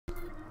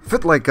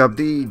Fit Like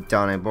Abdi,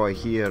 Danny Boy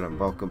here, and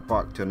welcome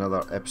back to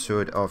another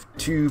episode of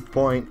 2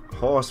 Point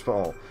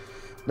Hospital.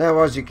 Now,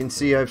 as you can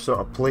see, I've sort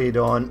of played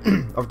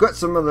on. I've got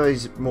some of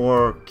these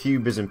more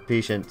cubism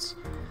patients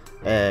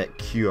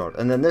cured,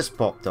 and then this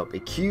popped up, a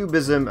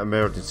cubism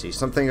emergency,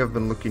 something I've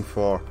been looking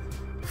for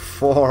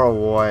a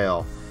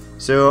while.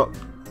 So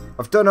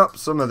I've done up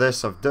some of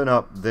this, I've done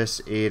up this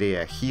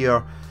area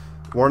here.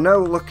 We're now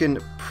looking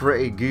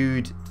pretty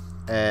good,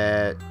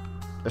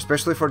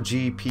 especially for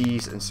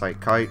GPs and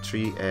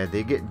psychiatry.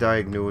 They get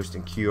diagnosed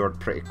and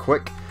cured pretty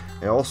quick.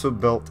 I also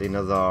built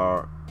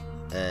another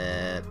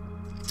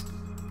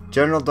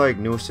general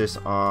diagnosis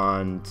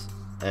and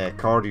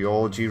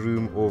cardiology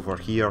room over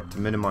here to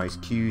minimize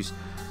queues,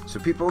 so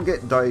people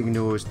get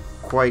diagnosed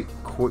quite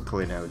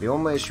quickly now. The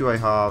only issue I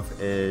have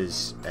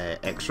is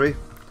x-ray,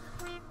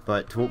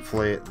 but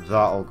hopefully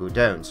that'll go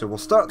down. So we'll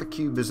start the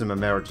cubism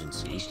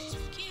emergency.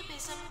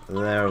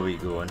 There we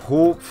go, and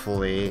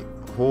hopefully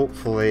we'll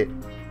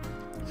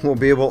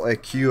be able to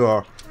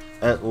cure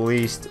at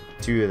least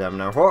 2 of them.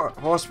 Now,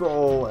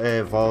 hospital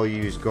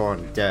value's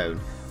gone down.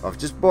 I've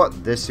just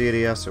bought this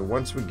area, so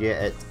once we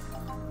get it,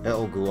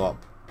 it'll go up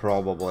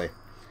probably.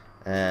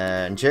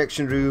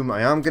 Injection room,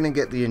 I am going to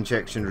get the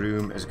injection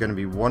room. Is going to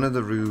be one of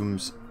the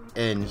rooms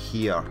in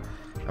here,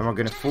 and we're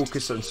going to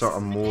focus on sort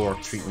of more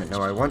treatment.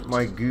 Now, I want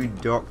my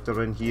good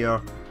doctor in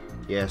here.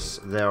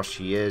 Yes, there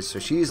she is. So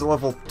she's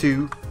level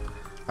 2.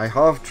 I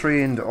have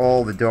trained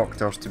all the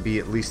doctors to be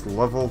at least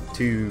level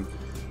 2,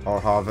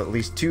 or have at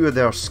least 2 of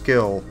their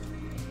skill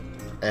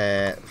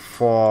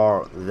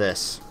for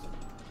this.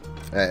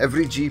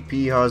 Every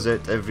GP has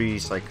it, every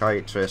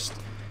psychiatrist,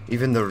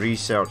 even the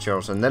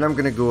researchers. And then I'm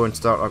going to go and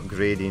start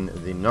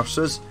upgrading the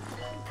nurses,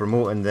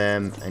 promoting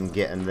them and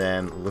getting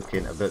them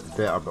looking a bit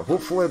better. But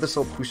hopefully this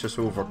will push us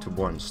over to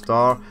 1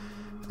 star.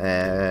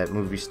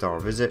 Movie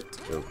star visit,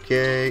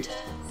 okay.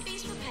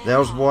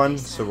 There's 1,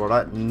 so we're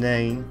at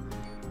 9.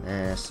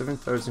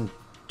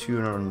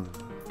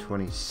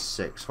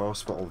 7,226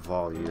 hospital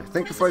value. I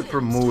think if I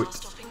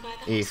promote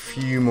a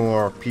few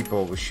more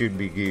people, we should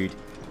be good.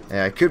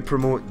 I could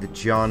promote the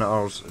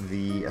janitors.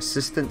 The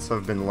assistants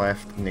have been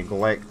left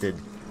neglected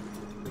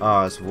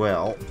as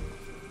well.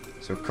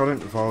 So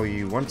current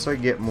value, once I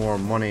get more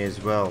money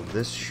as well,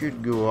 this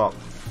should go up.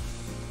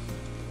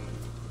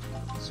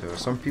 So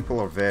some people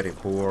are very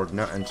bored,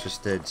 not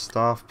interested.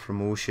 Staff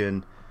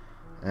promotion.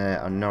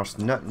 A nurse,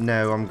 not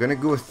now. I'm going to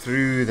go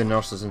through the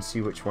nurses and see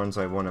which ones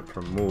I want to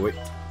promote.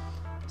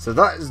 So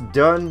that is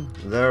done.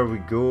 There we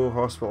go.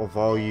 Hospital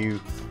value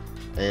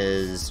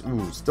is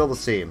still the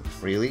same,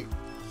 really.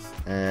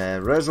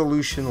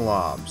 Resolution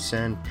lab,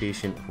 send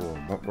patient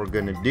home. What we're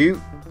going to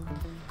do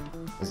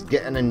is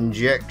get an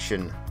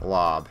injection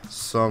lab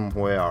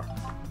somewhere.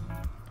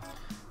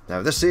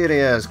 Now, this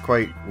area is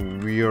quite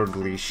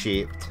weirdly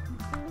shaped,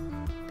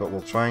 but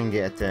we'll try and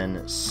get it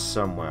in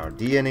somewhere.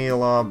 DNA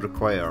lab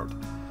required.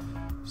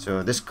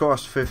 So this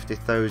costs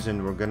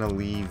 50,000. We're going to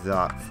leave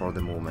that for the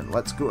moment.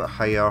 Let's go to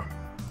hire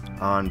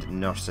and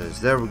nurses.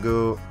 There we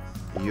go.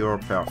 You're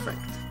perfect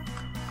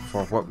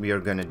for what we are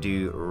going to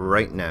do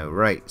right now.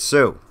 Right,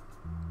 so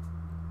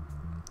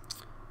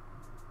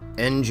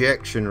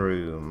injection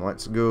room.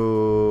 Let's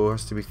go.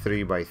 Has to be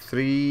 3 by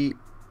 3.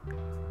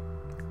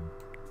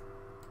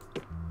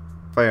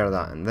 Fire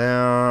that in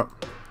there.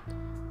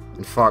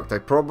 In fact, I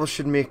probably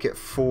should make it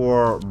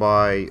 4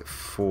 by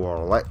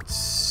 4. Let's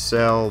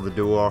sell the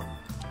door.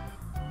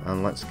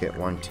 And let's get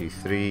 1, 2,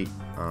 3,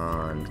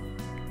 and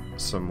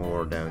some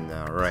more down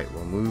there. Right,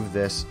 we'll move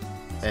this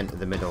into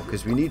the middle,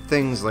 because we need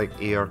things like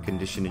air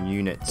conditioning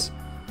units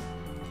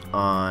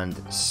and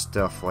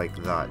stuff like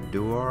that.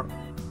 Door.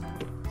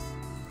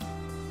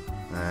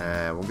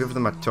 We'll give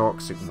them a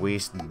toxic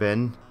waste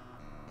bin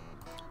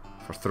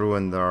for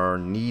throwing their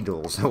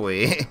needles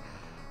away.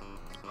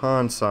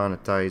 Hand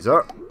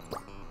sanitizer.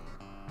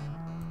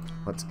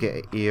 Let's get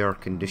an air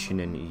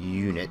conditioning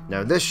unit.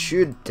 Now, this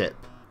should tip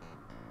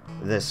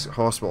this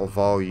hospital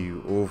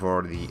value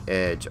over the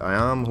edge. I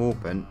am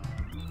hoping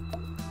a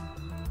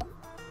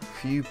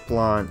few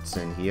plants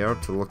in here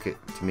to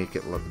make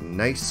it look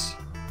nice.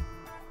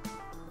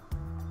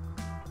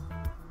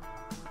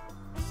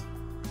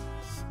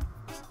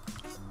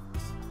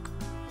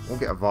 We'll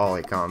get a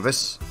valley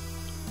canvas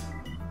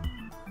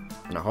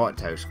and a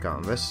hothouse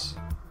canvas.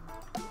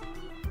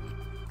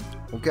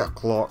 We'll get a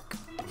clock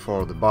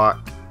for the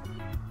back,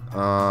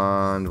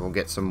 and we'll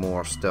get some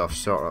more stuff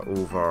sort of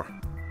over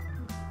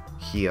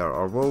here,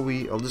 or will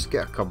we? I'll just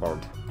get a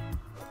cupboard.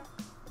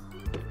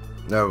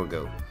 There we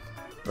go.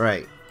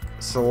 Right,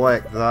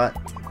 select that,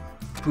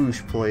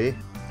 push play.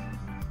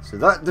 So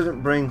that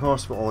didn't bring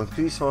hospital.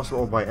 Increase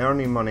hospital by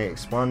earning money,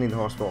 expanding the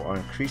hospital, or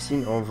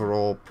increasing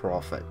overall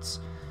profits.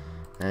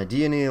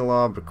 DNA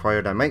lab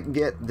required. I might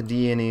get the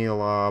DNA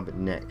lab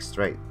next.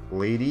 Right,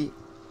 lady,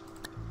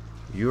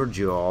 your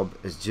job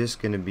is just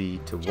going to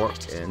be to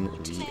work in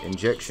the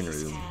injection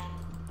room.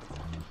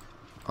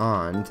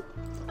 And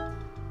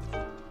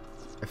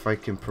if I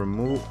can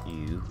promote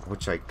you,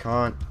 which I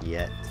can't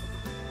yet,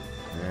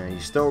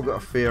 you still got a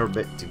fair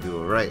bit to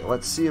go. Right,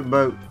 let's see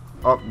about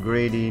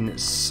upgrading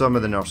some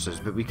of the nurses,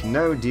 but we can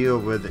now deal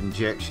with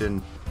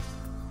injection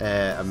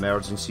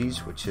emergencies,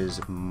 which is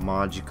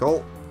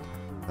magical.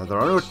 Now there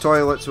are no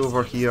toilets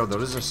over here.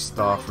 There is a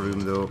staff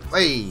room though.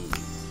 Hey,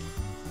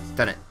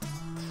 done it.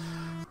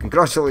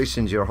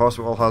 Congratulations, your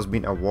hospital has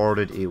been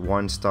awarded a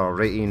 1-star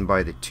rating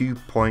by the 2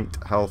 Point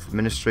Health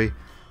Ministry.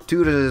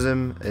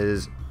 Tourism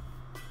is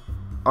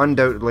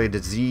undoubtedly a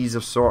disease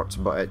of sorts,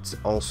 but it's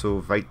also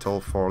vital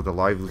for the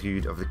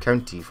livelihood of the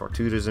county. For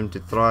tourism to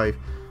thrive,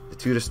 the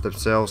tourists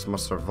themselves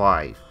must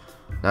survive.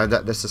 Now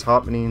that this is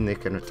happening, they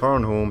can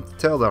return home to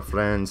tell their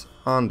friends,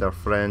 and their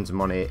friends'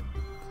 money.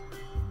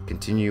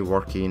 Continue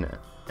working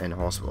in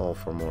hospital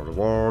for more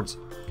rewards.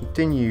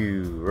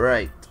 Continue.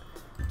 Right.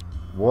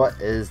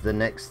 What is the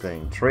next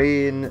thing?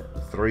 Train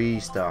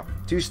 3-star.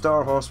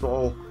 2-star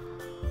hospital.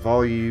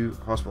 Value,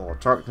 hospital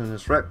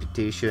attractiveness,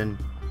 reputation.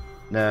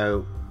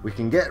 Now, we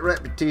can get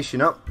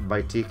reputation up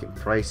by taking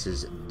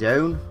prices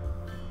down.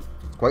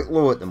 It's quite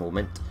low at the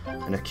moment.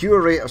 And a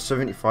cure rate of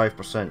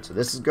 75%. So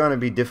this is going to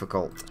be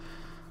difficult.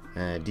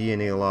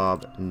 DNA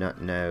lab,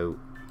 not now.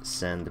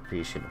 Send the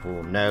patient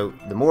home. Now,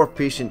 the more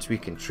patients we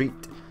can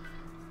treat,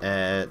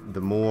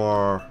 the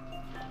more...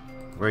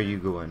 Where are you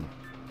going?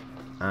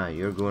 Ah,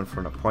 you're going for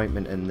an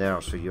appointment in there.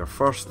 So your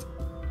first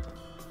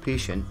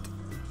patient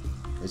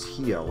is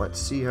here. Let's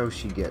see how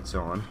she gets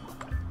on.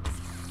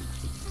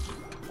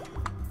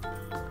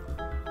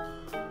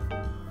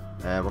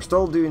 We're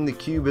still doing the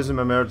cubism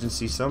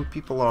emergency. Some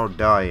people are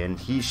dying.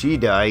 She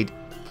died.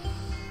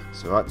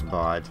 So that's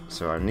bad.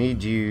 So I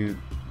need you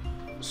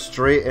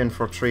straight in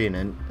for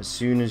training as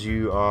soon as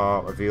you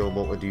are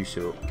available to do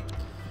so.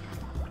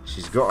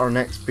 She's got our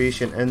next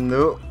patient in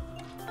though.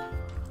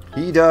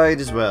 He died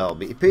as well,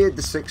 but he paid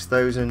the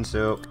 6,000,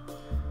 so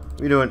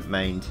we don't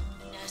mind.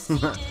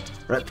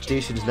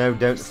 Reputation is now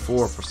down to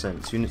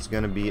 4%. Soon it's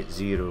going to be at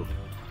 0.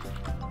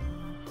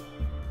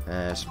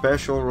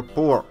 Special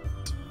report.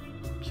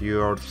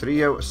 Cured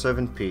 3 out of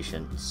 7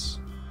 patients.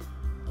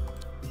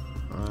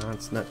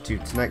 It's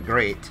not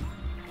great,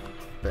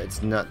 but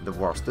it's not the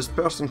worst. This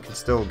person can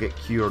still get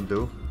cured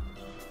though.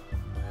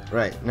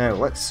 Right, now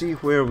let's see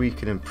where we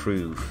can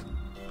improve.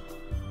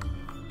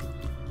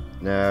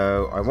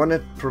 Now, I want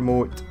to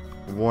promote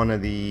one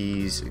of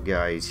these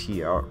guys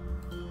here.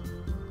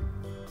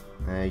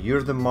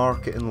 You're the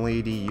marketing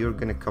lady. You're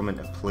going to come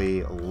into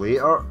play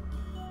later.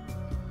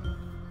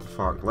 In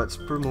fact, let's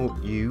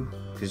promote you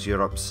because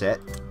you're upset.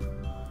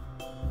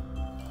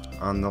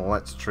 And then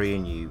let's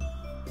train you.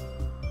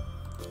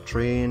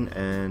 Train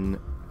in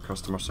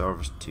customer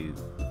service 2.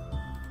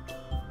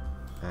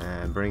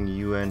 Bring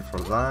you in for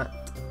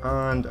that.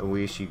 And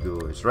away she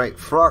goes. Right,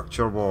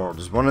 fracture ward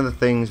is one of the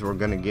things we're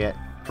going to get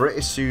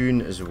pretty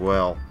soon as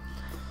well,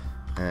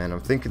 and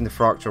I'm thinking the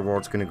fracture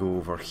ward's going to go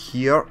over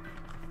here.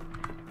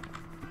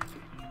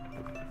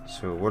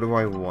 So what do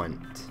I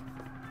want?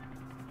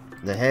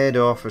 The head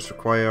office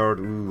required.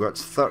 Ooh,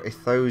 that's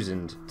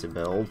 30,000 to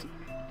build.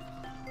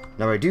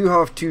 Now I do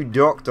have 2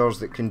 doctors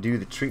that can do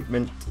the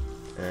treatment.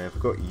 I've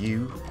got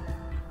you.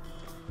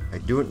 I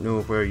don't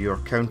know where your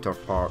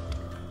counterpart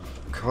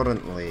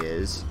currently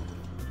is.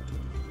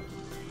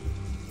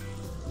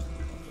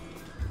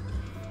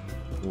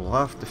 We'll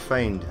have to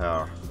find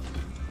her.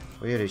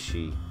 Where is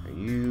she? Are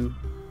you...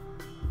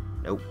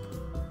 Nope.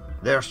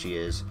 There she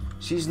is.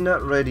 She's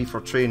not ready for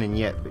training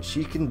yet, but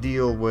she can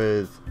deal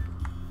with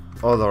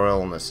other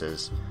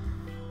illnesses.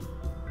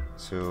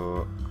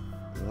 So,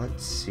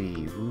 let's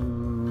see.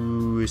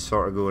 Who is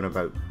sort of going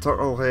about?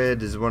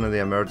 Turtlehead is one of the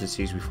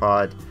emergencies we've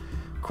had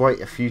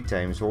quite a few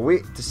times. We'll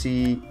wait to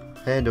see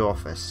head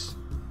office.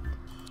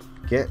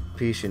 Get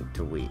patient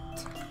to wait.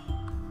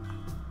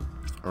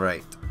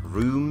 Right.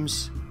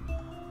 Rooms.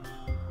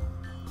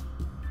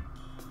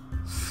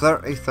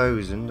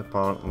 30,000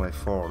 apparently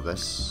for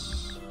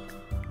this.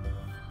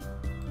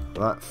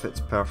 That fits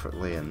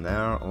perfectly in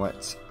there.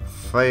 Let's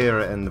fire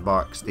it in the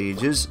back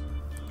stages.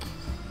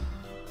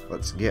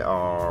 Let's get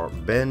our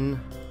bin,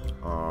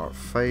 our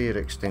fire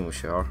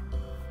extinguisher,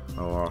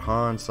 our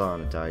hand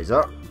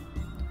sanitizer,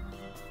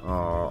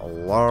 our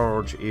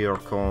large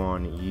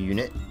aircon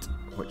unit,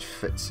 which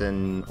fits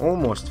in,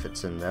 almost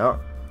fits in there.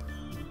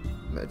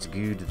 That's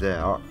good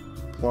there.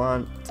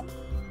 Plant.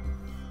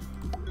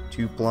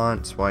 2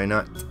 plants, why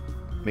not?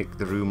 Make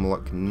the room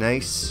look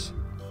nice.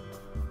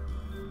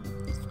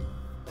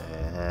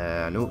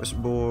 Notice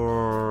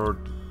board,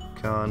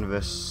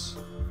 canvas,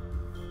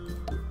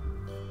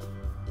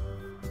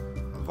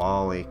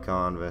 volley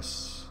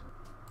canvas,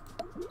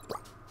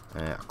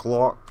 a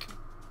clock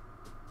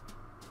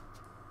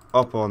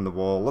up on the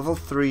wall. Level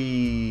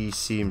 3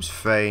 seems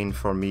fine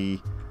for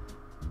me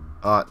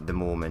at the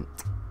moment.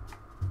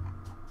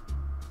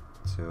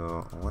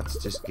 So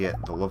let's just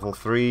get the level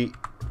 3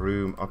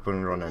 room up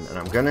and running, and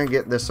I'm gonna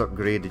get this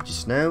upgraded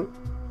just now,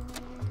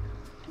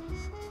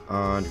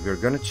 and we're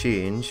gonna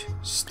change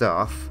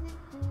stuff.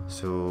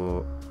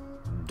 So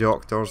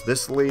doctors,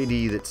 this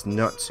lady that's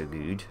not so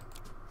good,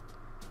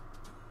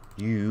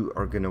 you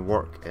are gonna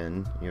work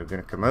in, you're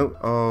gonna come out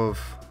of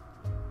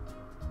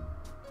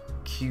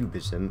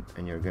cubism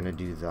and you're gonna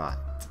do that.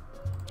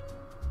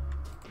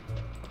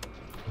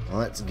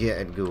 Let's get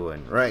it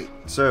going. Right,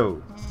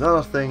 so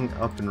another thing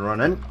up and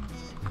running.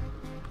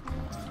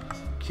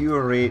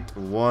 Cure rate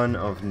 1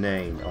 of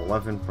 9,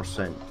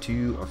 11%,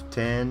 2 of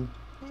 10.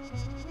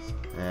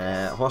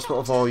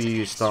 Hospital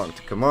value is starting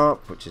to come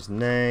up, which is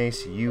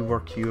nice. You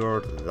were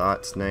cured,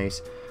 that's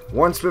nice.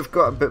 Once we've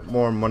got a bit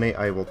more money,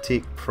 I will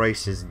take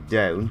prices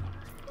down.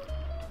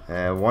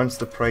 Once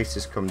the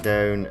prices come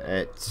down,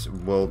 it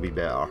will be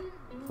better,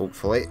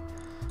 hopefully.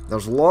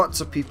 There's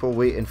lots of people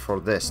waiting for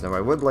this. Now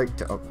I would like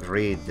to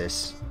upgrade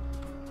this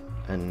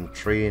and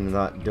train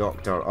that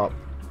doctor up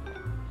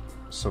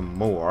some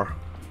more.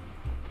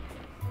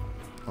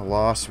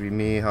 Alas, we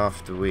may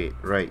have to wait.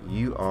 Right,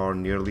 you are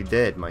nearly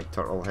dead, my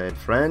turtlehead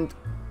friend.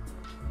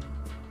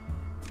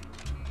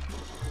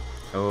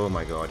 Oh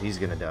my god, he's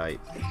gonna die.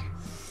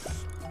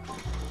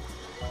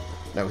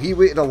 Now, he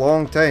waited a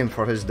long time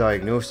for his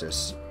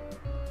diagnosis.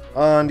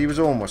 And he was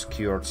almost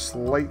cured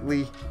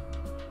slightly.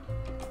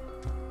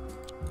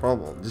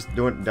 Probably, just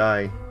don't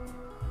die.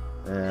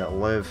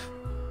 Live.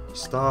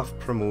 Staff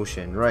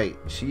promotion. Right,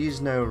 she's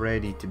now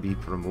ready to be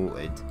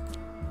promoted.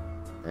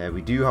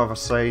 We do have a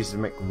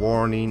seismic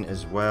warning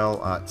as well.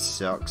 That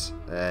sucks.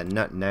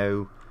 Not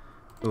now.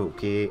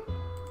 Okay.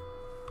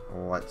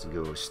 Let's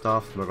go.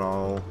 Staff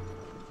morale.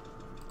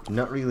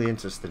 Not really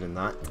interested in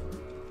that.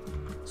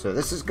 So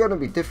this is going to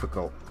be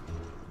difficult.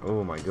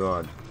 Oh my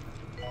god.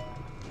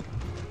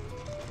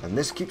 And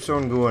this keeps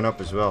on going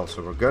up as well.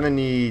 So we're going to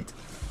need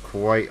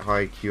quite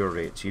high cure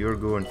rates. You're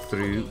going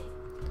through.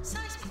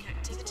 Seismic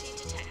activity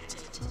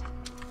detected.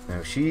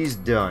 Now she's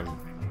done.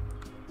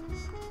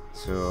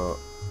 So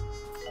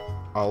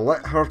I'll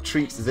let her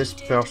treat this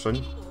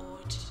person.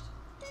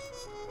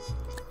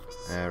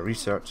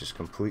 Research is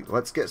complete.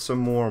 Let's get some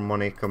more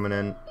money coming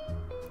in.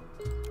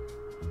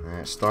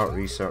 Start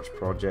research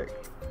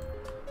project.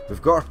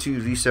 We've got our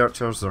 2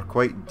 researchers. They're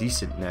quite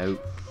decent now.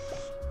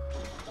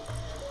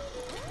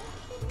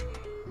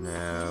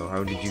 Now,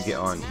 how did you get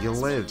on? You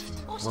lived.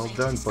 Well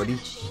done, buddy.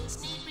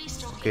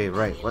 Okay,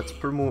 right. Let's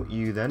promote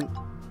you then.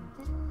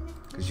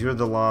 Because you're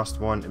the last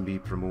one to be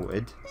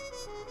promoted.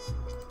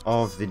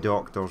 Of the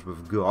doctors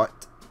we've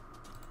got.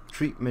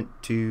 Treatment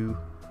 2.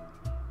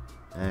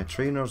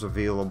 Trainers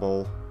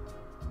available.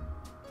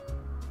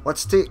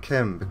 Let's take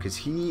him because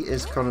he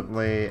is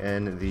currently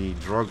in the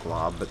drug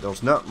lab, but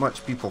there's not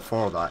much people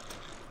for that.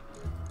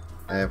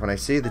 When I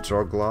say the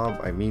drug lab,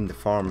 I mean the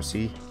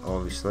pharmacy.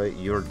 Obviously,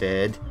 you're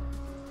dead.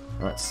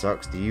 That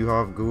sucks. Do you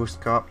have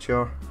ghost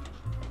capture?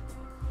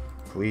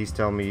 Please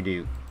tell me you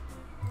do.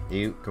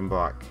 You, come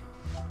back.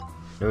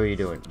 No, you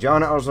don't.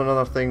 Janitor's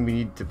another thing we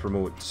need to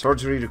promote.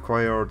 Surgery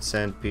required,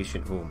 send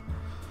patient home.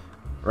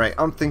 Right,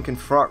 I'm thinking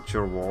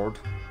fracture ward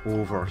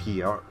over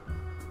here.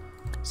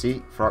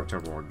 See, fracture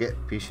ward.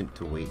 Get patient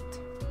to wait.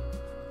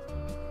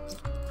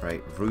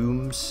 Right,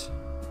 rooms.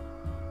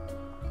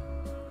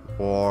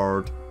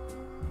 Ward.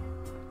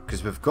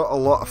 Because we've got a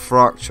lot of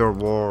fracture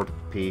ward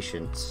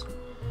patients.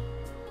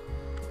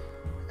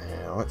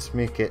 Let's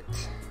make it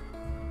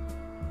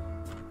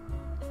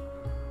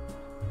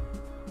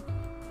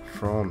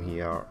from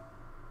here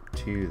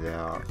to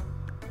there.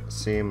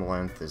 Same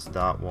length as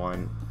that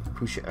one.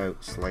 Push it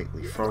out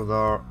slightly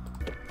further.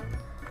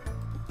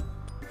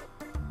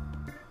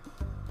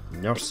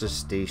 Nurses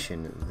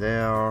station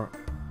there.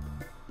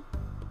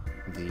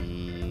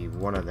 The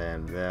one of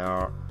them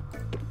there.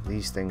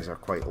 These things are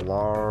quite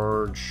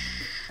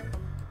large.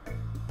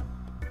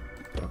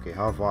 Okay,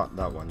 have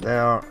that one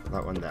there,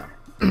 that one there.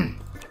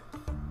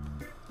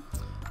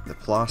 The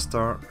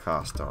plaster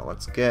caster.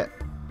 Let's get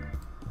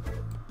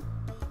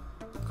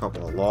a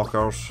couple of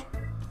lockers.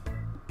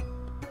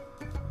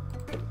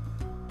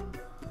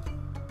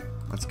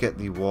 Let's get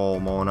the wall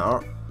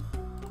monitor.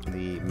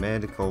 The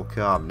medical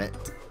cabinet.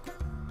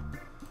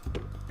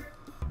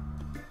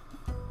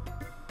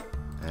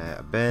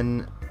 A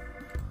bin.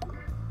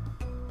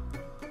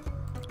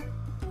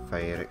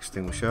 Fire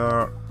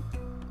extinguisher.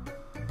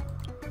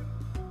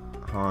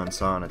 Hand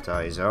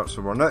sanitizer.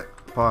 So we're not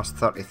past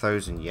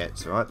 30,000 yet,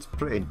 so that's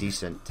pretty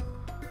decent.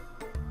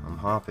 I'm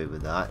happy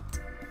with that.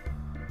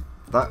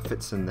 If that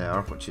fits in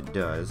there, which it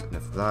does, and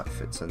if that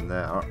fits in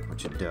there,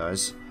 which it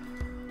does,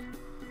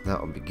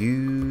 that'll be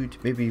good.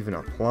 Maybe even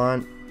a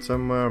plant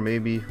somewhere,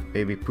 maybe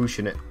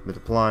pushing it with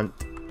a plant.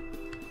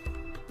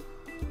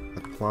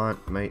 The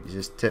plant might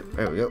just tip.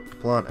 There we go,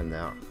 plant in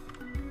there.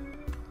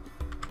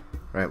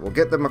 Right, we'll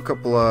get them a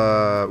couple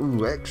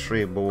of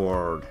X-ray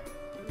board.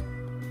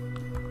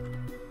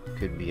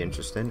 Could be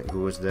interesting. It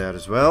goes there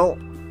as well.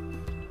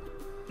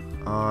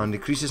 And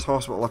decreases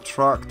hospital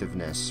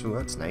attractiveness. So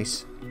that's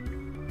nice.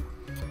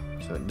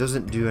 So it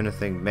doesn't do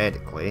anything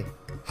medically.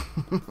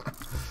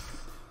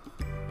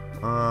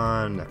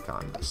 And a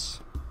canvas.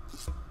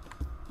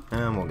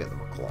 And we'll get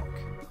them a clock.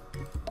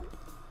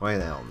 Why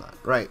the hell not?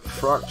 Right,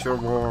 fracture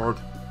ward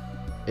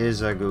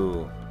is a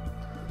go.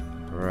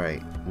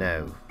 Right,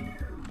 now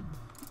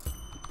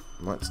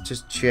let's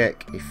just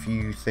check a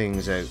few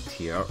things out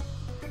here.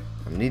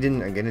 I'm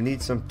gonna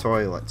need some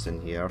toilets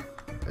in here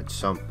at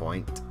some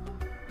point.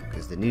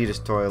 because the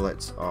nearest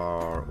toilets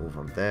are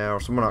over there.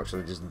 Someone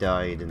actually just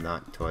died in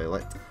that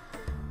toilet.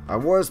 I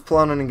was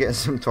planning on getting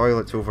some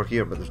toilets over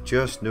here, but there's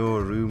just no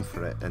room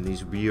for it in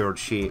these weird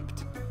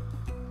shaped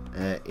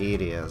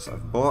areas.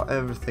 I've bought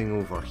everything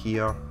over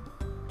here.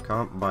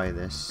 Can't buy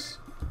this.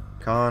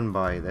 Can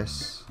buy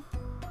this.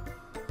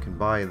 Can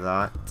buy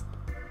that.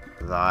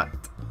 That.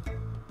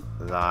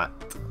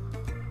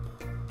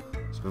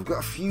 So we've got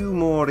a few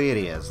more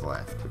areas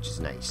left, which is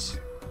nice.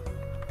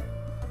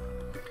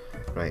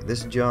 Right,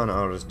 this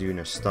janitor is doing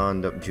a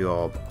stand-up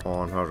job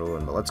on her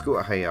own, but let's go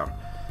to hire.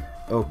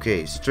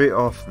 Okay, straight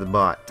off the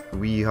bat,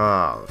 we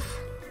have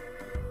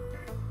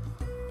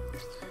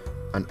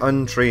an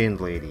untrained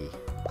lady.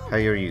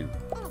 Hire you.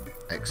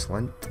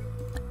 Excellent.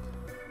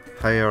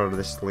 Hire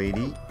this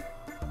lady.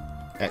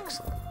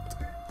 Excellent.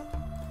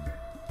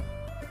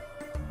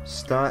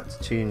 Stats,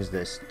 change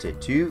this to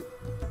 2.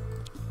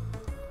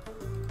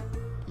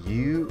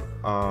 You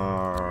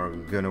are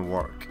gonna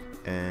work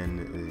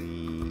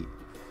in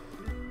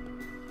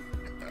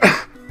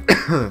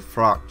the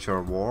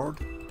fracture ward.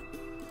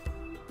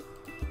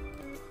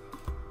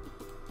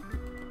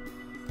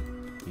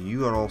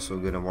 You are also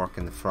going to work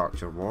in the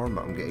fracture ward,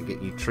 but I'm going to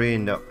get you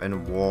trained up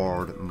in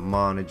ward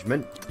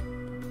management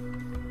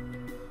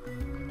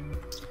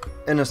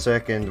in a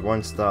second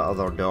once that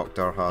other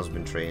doctor has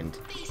been trained.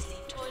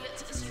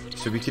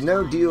 So we can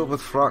now deal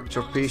with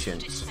fracture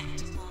patients,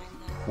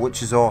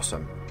 which is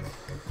awesome.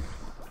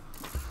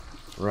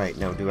 Right,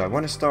 now do I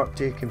want to start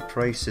taking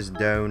prices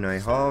down? I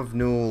have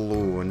no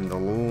loan. The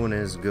loan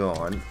is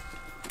gone.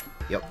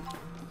 Yep,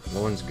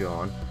 loan's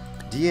gone.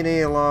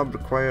 DNA lab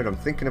required. I'm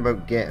thinking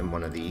about getting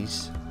one of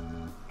these.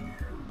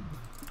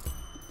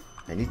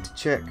 I need to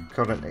check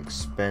current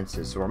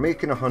expenses. So we're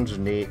making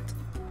 108.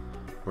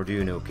 We're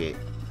doing okay.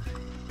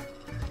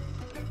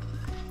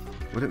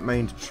 Wouldn't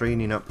mind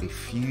training up a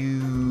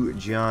few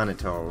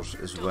janitors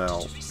as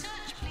well.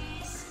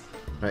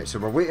 Right, so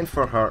we're waiting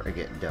for her to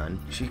get done.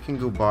 She can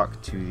go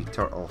back to the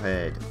Turtle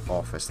Head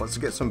office. Let's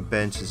get some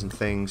benches and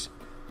things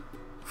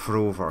for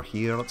over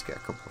here. Let's get a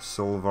couple of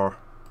silver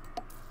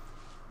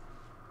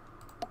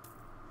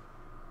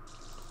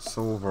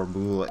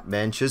bullet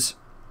benches.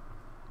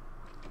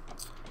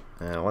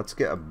 Let's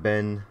get a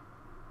bin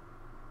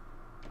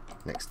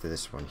next to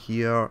this one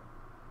here.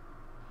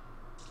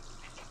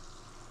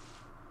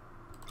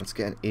 Let's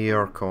get an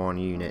aircon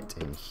unit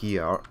in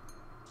here.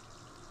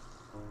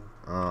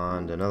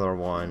 And another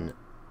one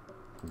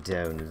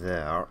down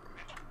there.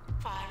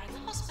 Fire in the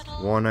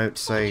hospital. One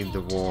outside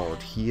the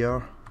ward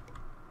here.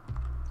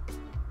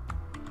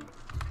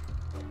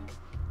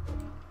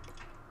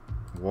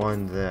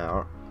 One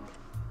there.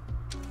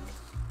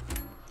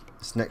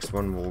 This next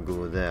one will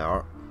go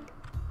there.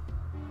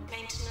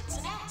 Maintenance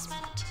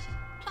announcement.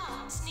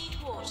 Plants need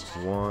water.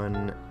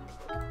 One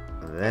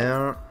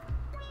there.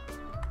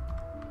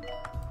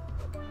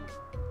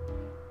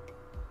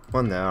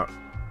 One there.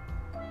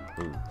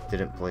 Ooh,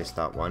 didn't place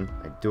that one,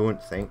 I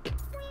don't think.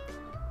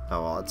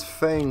 Oh well, it's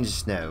fine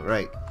just now.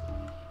 Right.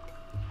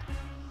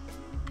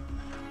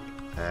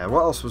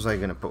 What else was I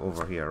going to put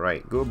over here?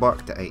 Right, go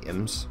back to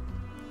items.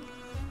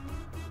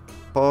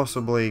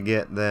 Possibly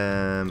get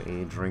them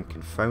a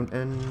drinking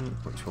fountain,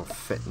 which will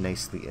fit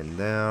nicely in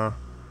there.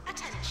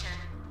 Attention.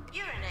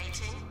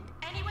 Urinating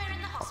anywhere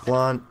in the A hospital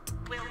plant.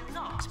 will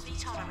not be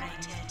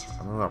tolerated.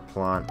 Another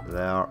plant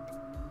there.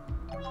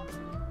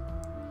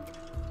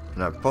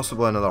 Now,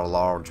 possibly another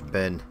large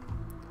bin.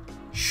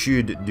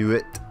 Should do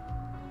it.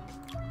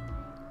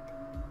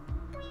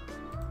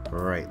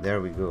 Right,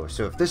 there we go.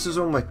 So if this is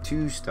on my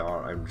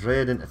 2-star, I'm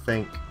dreading to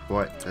think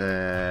what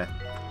the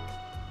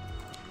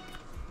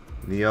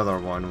other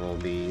one will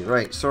be.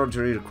 Right,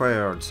 surgery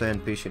required.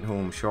 Send patient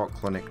home. Shock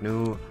clinic,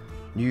 no.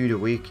 Nude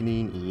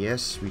awakening,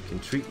 yes. We can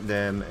treat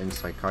them in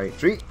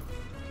psychiatry.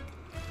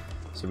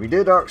 So we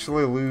did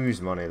actually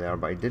lose money there,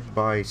 but I did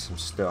buy some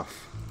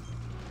stuff.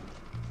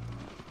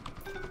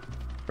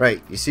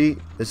 Right, you see,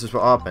 this is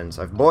what happens.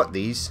 I've bought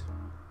these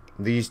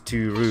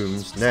 2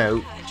 rooms.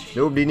 Now,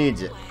 nobody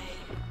needs it.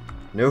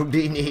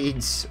 Nobody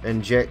needs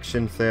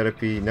injection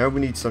therapy. Now we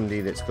need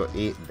somebody that's got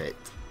 8-bit.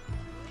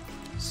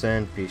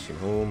 Send patient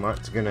home.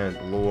 That's gonna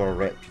lower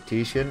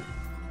reputation.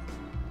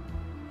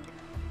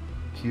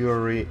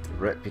 Cure rate,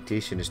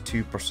 reputation is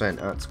 2%.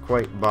 That's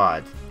quite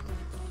bad.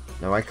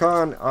 Now I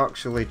can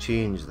actually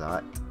change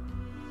that.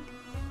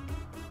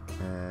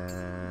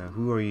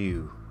 Who are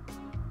you?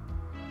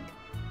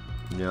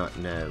 Not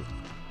now.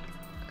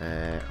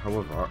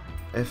 However,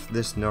 if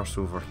this nurse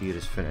over here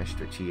is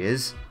finished, which he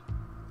is,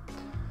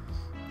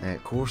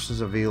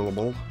 courses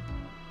available.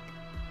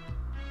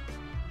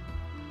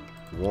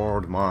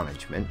 Ward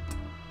management.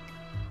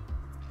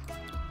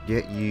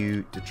 Get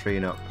you to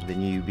train up the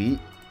newbie.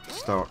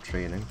 Start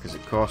training, because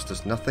it cost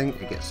us nothing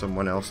to get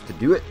someone else to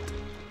do it.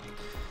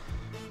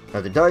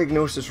 Now the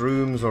diagnosis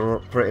rooms are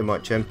pretty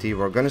much empty.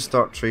 We're going to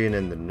start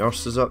training the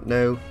nurses up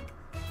now.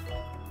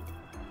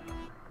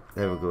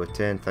 There we go,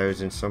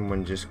 10,000.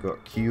 Someone just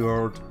got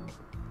cured.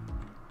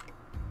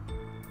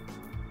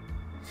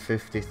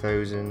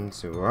 50,000.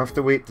 So we'll have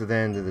to wait to the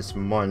end of this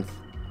month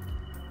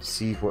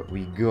see what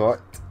we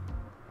got.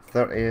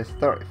 30th,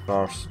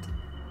 31st.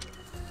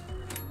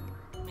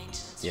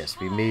 Yes,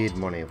 we made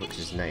money, which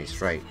is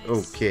nice. Right,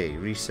 okay,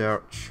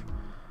 research.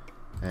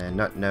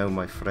 Not now,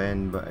 my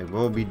friend, but I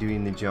will be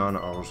doing the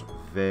janitors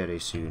very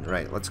soon.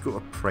 Right, let's go to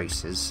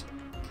prices.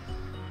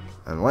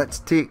 And let's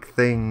take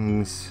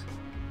things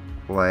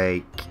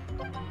like...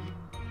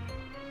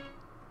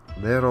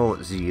 they're all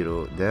at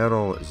 0, they're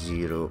all at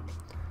 0.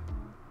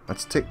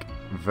 Let's take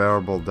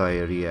verbal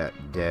diarrhea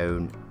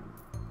down.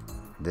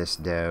 This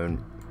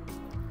down.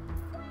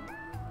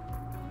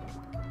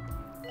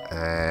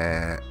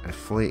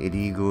 Inflated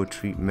ego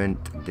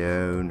treatment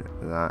down.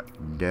 That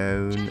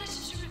down.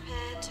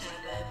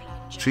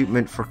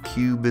 Treatment for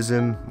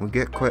cubism. We'll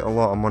get quite a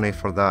lot of money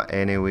for that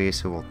anyway,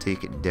 so we'll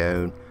take it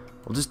down.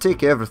 We'll just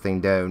take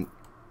everything down.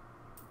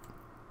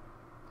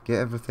 Get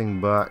everything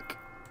back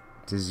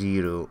to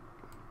 0.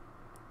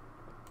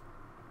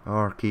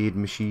 Arcade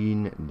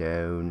machine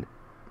down.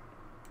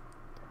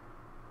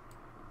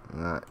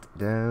 That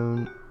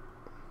down.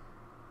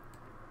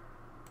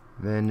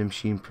 Vending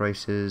machine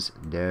prices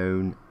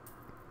down.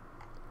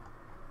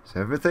 So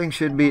everything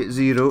should be at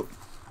 0.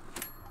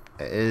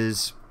 It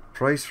is.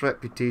 Price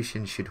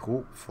reputation should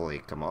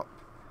hopefully come up.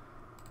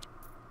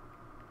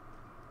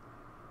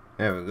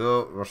 There we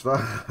go. We're still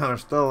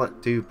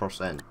at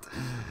 2%.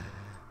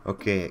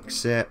 Okay,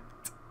 accept.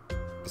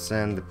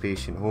 Send the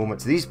patient home.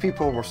 It's these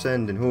people we're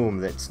sending home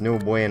that's no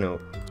bueno.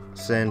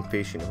 Send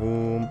patient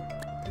home.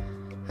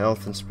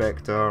 Health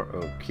inspector.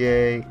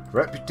 Okay.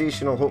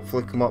 Reputation will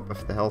hopefully come up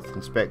if the health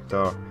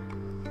inspector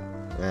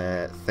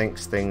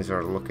thinks things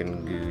are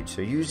looking good.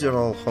 So yous are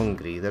all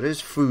hungry. There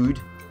is food.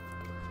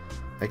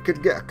 I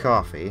could get a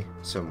coffee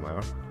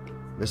somewhere.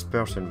 This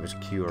person was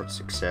cured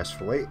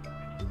successfully,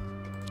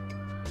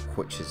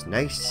 which is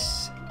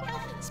nice.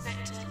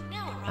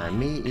 I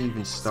may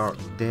even start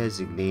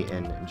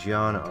designating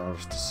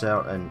janitors to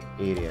certain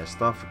areas.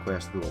 Staff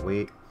request go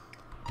away.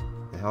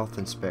 The health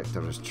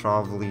inspector is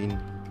travelling.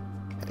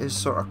 It is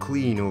sort of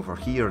clean over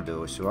here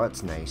though, so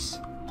that's nice.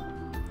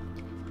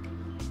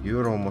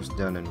 You're almost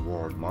done in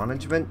ward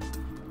management.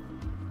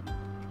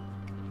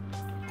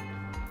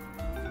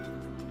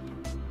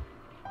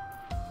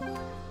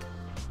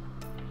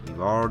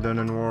 You are done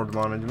in ward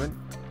management.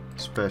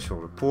 Special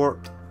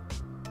report.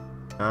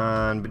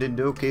 And we did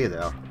okay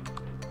there.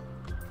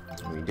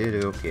 We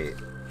did okay.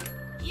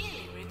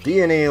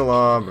 DNA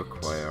lab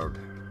required.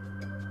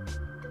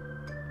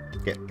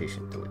 Get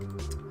patient delete.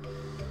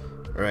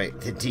 Right,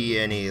 the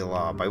DNA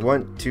lab. I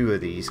want 2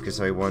 of these because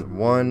I want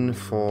 1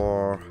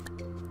 for...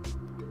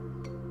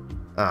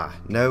 Ah,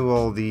 now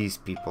all these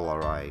people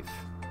arrive.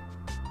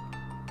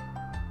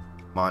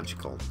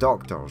 Magical.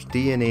 Doctors.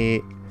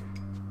 DNA.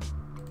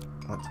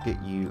 Let's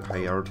get you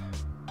hired.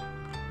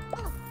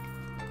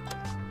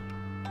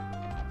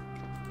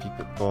 Keep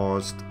it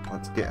paused.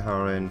 Let's get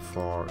her in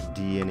for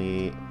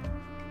DNA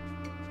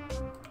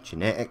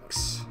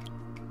genetics.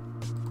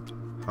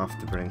 Have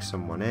to bring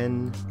someone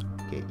in.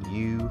 Get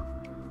you.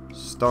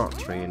 Start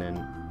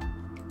training.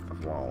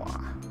 Voila.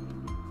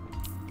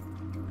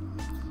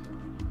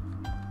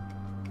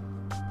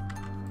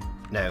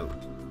 Now,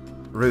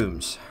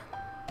 rooms.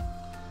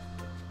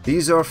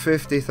 These are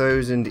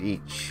 50,000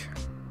 each.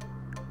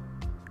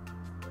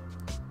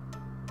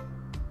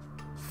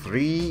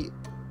 3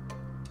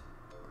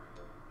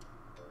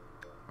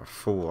 or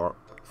 4.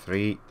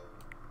 3.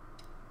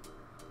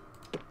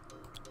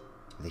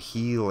 The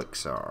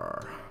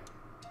helixer.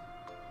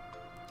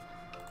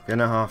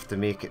 Gonna have to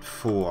make it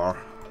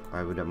 4,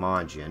 I would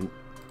imagine.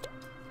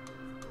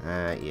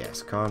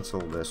 Yes,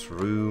 cancel this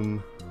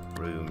room.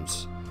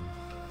 Rooms.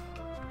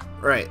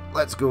 Right,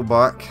 let's go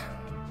back.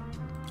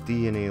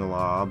 DNA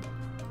lab.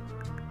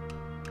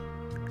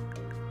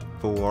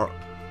 4.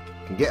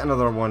 Can get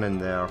another one in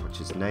there, which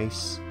is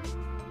nice.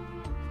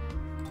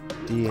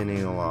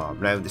 DNA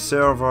lab. Now the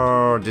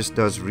server just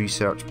does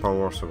research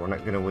power, so we're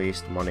not going to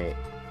waste money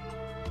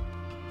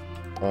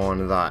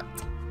on that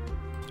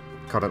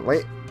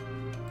currently.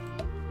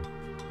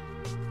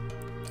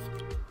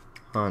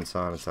 Hand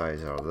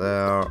sanitizer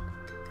there.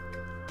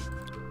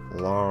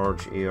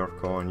 Large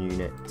aircon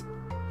unit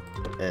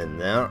in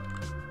there.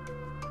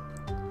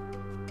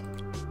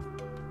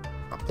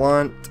 A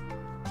plant.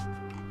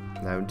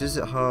 Now, does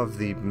it have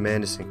the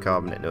medicine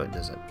cabinet? No, it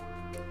doesn't.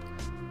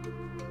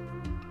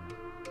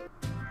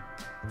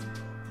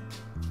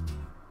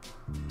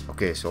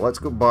 Okay, so let's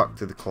go back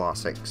to the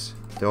classics.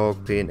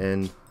 Dog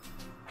painting,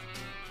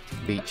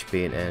 beach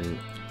painting,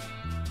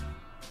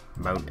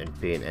 mountain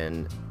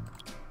painting,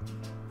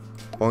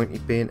 pointy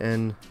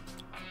painting,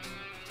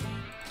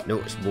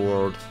 notice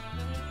board,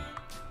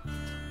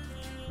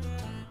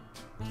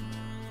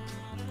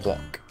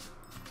 clock.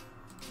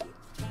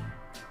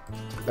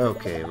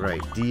 Okay,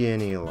 right,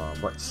 DNA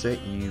lab. Let's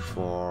set you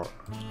for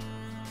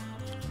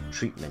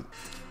treatment.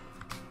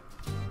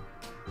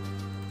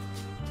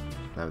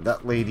 Now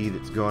that lady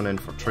that's gone in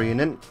for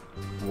training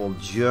will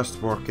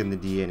just work in the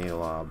DNA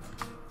lab.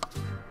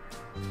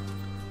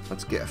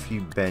 Let's get a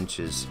few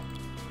benches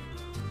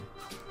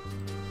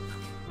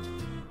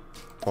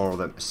for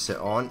them to sit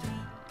on.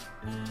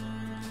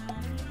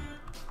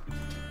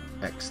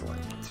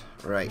 Excellent.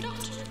 Right.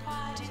 Doctor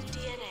required in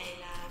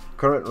DNA lab.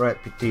 Current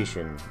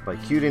reputation. By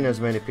curing as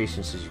many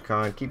patients as you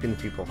can, keeping the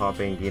people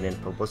happy and gaining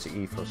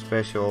publicity for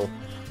special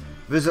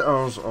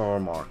visitors or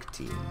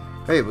marketing.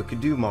 Hey, we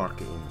could do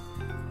marketing.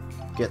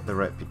 Get the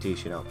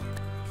reputation up.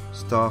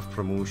 Staff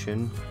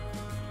promotion.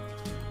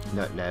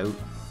 Not now.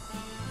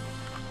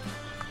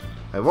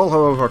 I will,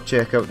 however,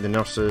 check out the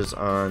nurses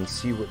and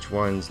see which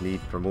ones need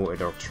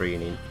promoted or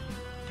training.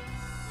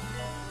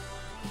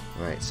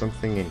 Right,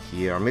 something in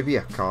here. Maybe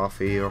a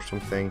cafe or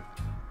something.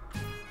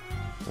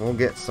 We'll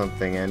get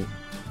something in.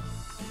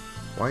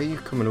 Why are you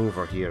coming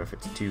over here if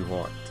it's too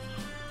hot?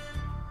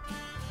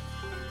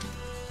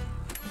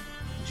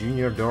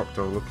 Junior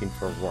doctor looking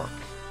for work.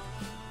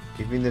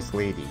 Give me this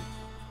lady.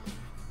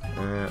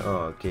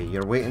 Oh, okay,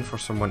 you're waiting for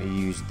someone to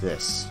use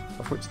this,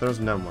 of which there's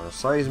none more.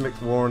 Seismic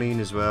warning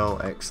as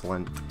well.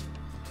 Excellent.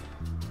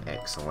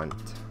 Excellent.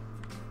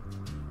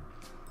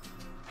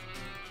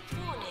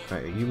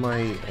 Right, are you my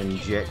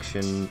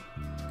injection?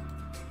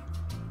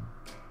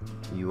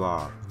 You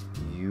are.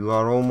 You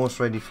are almost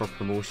ready for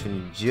promotion.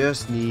 You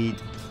just need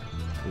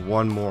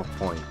one more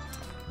point.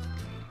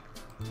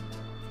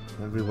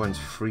 Everyone's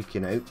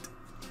freaking out.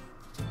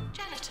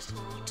 Janitor's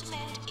hall to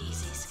mend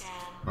easy scan.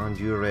 And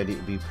you're ready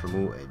to be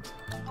promoted.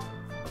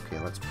 Okay,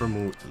 let's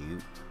promote you.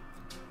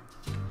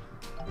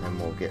 And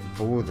we'll get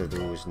both of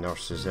those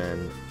nurses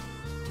in.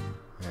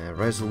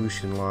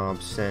 Resolution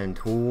lab send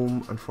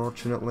home,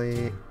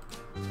 unfortunately.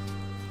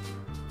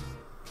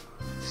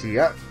 See,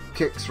 that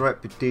kicks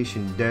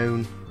reputation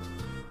down.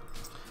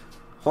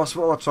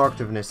 Hospital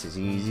attractiveness is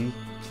easy.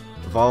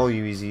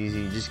 Value is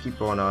easy. Just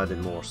keep on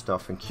adding more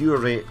stuff. And cure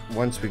rate,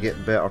 once we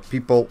get better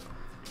people,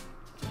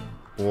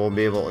 we'll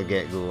be able to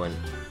get going.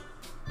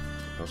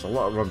 There's a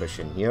lot of rubbish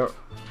in here.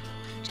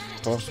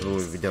 Hospital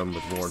will be done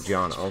with more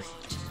janitors.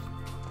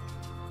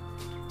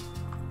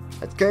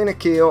 It's kind of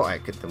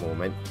chaotic at the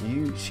moment.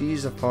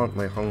 She's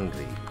apparently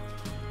hungry.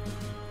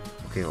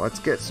 Okay, let's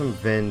get some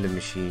vending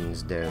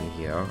machines down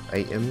here.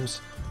 Items.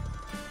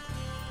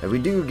 Now we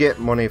do get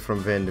money from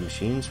vending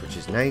machines, which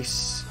is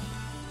nice.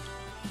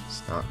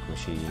 Snack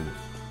machine.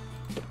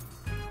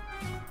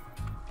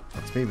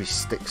 Let's maybe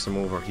stick some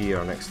over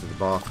here next to the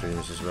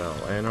bathrooms as well.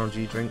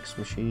 Energy drinks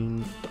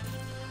machine.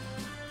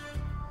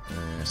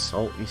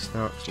 Salty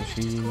snacks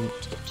machine.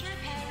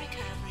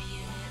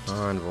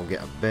 And we'll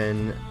get a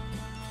bin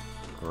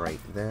right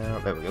there.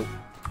 There we go.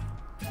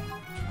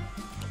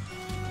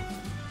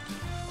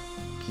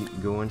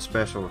 Keep going.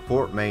 Special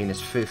report. Mine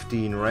is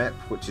 15 rep,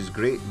 which is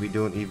great. We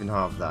don't even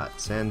have that.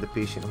 Send the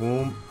patient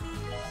home.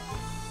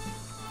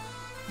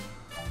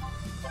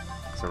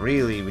 So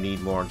really we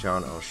need more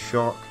janitors.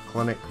 Shock.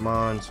 Clinic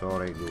man.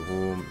 Sorry, go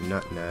home.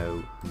 Not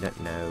now. Not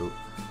now.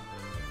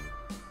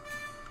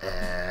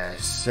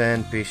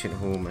 Send patient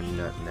home and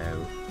not now.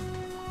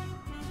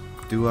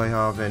 Do I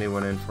have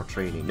anyone in for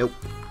training? Nope.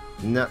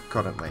 Not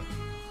currently.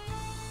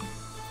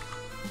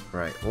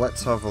 Right,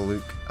 let's have a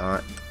look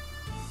at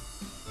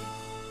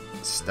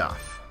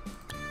staff.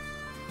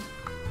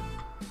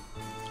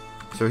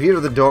 So here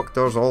are the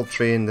doctors, all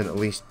trained in at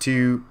least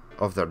 2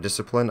 of their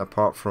discipline,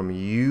 apart from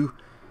you.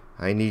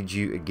 I need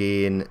you to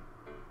gain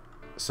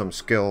some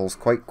skills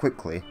quite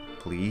quickly,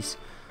 please.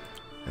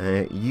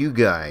 You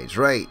guys,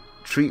 right,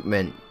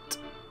 treatment.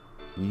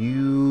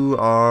 You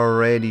are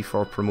ready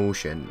for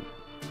promotion.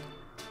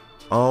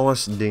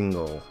 Alice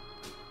Dingle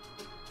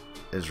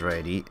is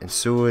ready, and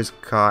so is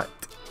Kat.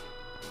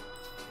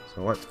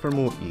 So let's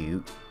promote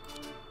you.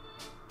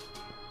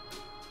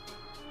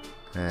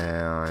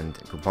 And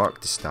go back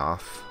to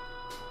staff.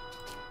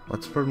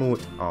 Let's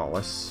promote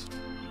Alice.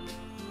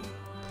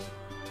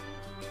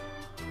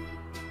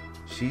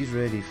 She's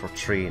ready for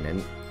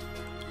training,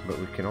 but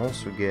we can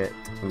also get...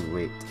 Oh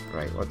wait,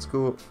 right, let's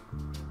go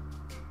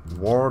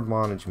ward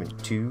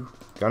management 2.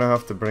 Gonna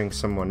have to bring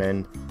someone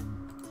in.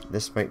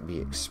 This might be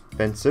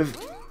expensive,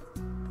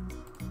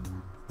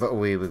 but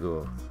away we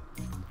go.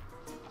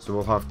 So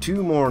we'll have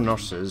 2 more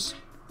nurses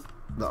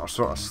that are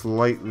sort of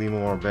slightly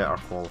more better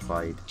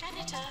qualified.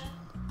 Janitor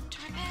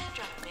to repair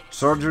drug mix.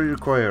 Surgery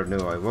required.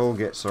 No, I will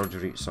get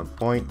surgery at some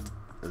point.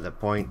 The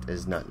point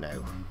is not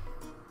now.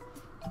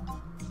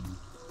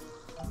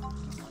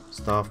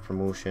 Staff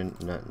promotion,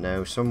 not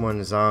now.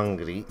 Someone's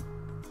angry.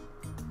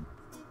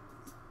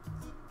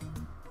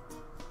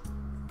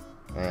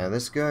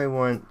 This guy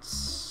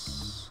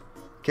wants...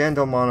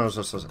 Kendall Manners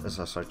is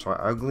a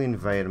ugly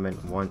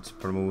environment, wants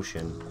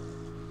promotion.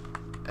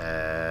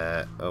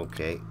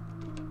 Okay.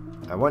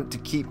 I want to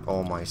keep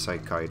all my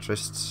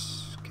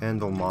psychiatrists.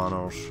 Kendall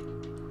Manners.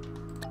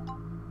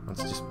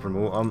 Let's just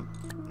promote him.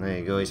 There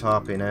you go, he's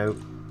happy now.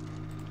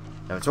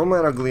 Now it's only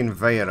an ugly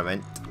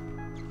environment,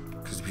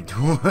 because we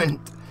don't want...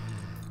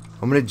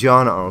 How many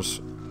janitors?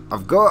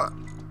 I've got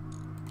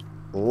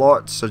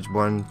lots, such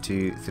 1,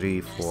 2,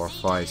 3, 4,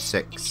 5,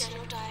 6.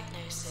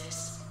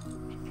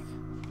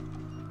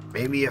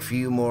 Maybe a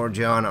few more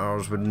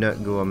janitors would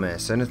not go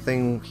amiss.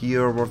 Anything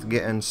here worth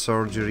getting?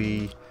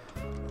 Surgery,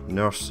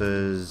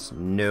 nurses,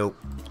 nope.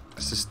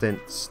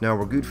 Assistants. Now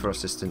we're good for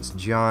assistants.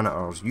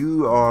 Janitors.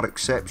 You are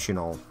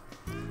exceptional.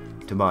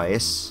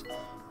 Tobias.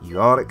 You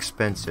are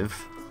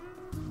expensive.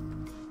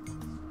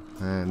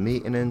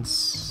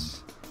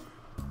 Maintenance.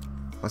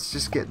 Let's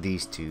just get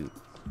these two.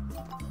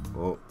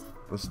 Oh,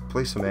 let's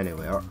place them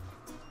anywhere.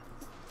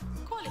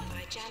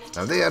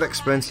 Now they are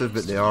expensive,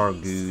 but they are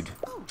good.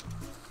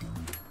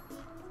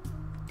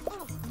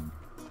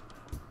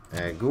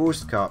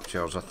 Ghost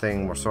capture is a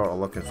thing we're sort of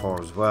looking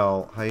for as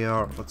well.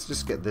 Hire. Let's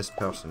just get this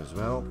person as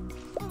well.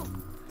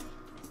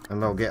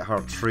 And we'll get her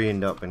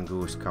trained up in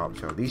ghost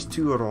capture. These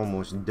two are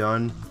almost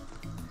done,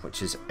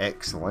 which is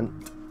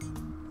excellent.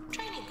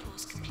 Training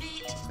course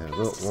complete. There we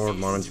go. Ward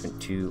management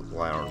 2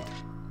 learned.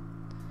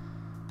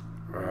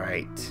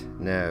 Right.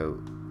 Now,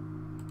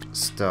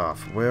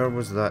 staff. Where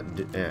was that?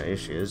 Here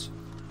she is.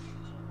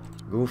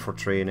 Go for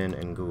training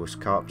in ghost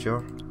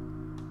capture.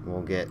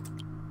 We'll get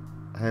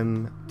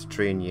him to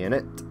train you in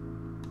it.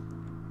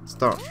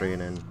 Start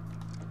training.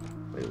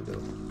 There we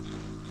go.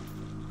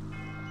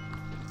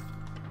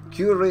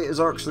 Cure rate is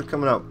actually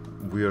coming up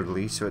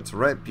weirdly, so it's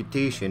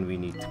reputation we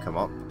need to come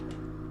up.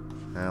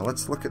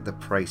 Let's look at the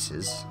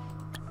prices.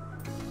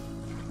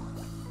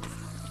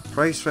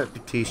 Price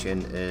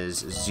reputation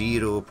is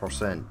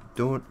 0%.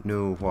 Don't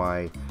know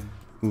why.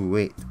 Ooh,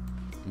 wait.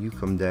 You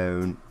come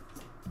down.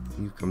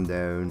 You come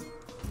down.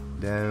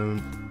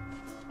 Down.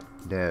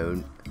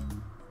 Down.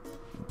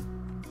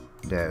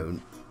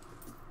 Down.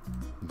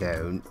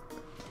 Down.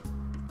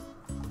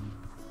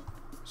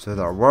 So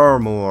there were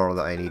more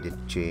that I needed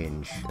to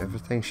change.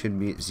 Everything should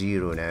be at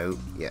 0 now.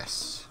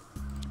 Yes.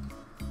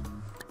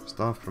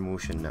 Staff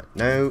promotion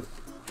now.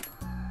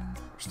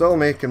 Still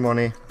making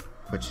money,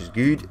 which is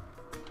good.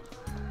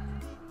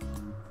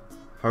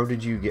 How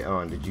did you get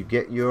on? Did you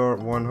get your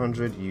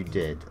 100? You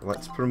did.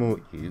 Let's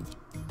promote you.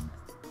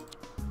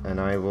 And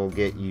I will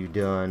get you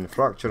done.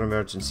 Fracture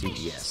emergency,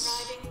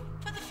 yes.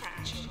 For the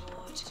fracture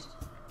ward.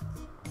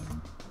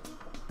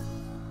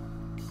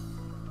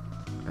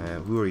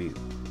 Who are you?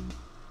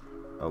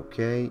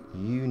 Okay,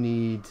 you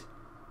need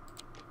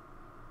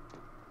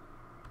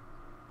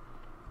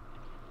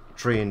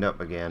trained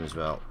up again as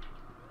well.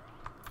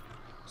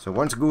 So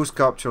once ghost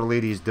capture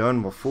lady is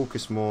done, we'll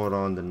focus more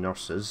on the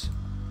nurses.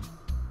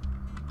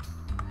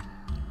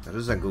 There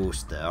is a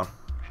ghost there.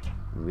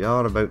 We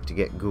are about to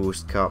get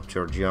ghost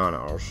capture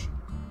janitors.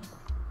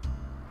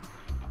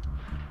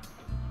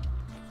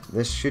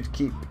 This should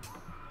keep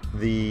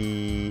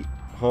the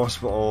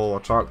hospital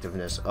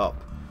attractiveness up.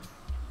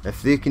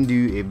 If they can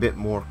do a bit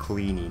more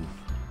cleaning,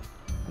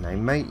 and I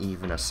might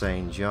even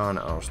assign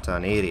janitors to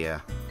an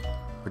area,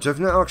 which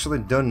I've not actually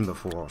done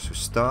before. So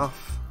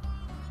staff,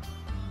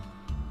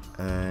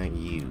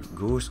 you,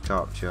 ghost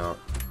capture,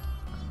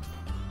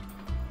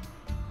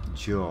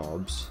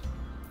 jobs,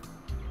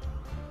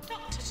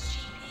 Doctor's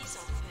GP's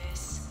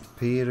office.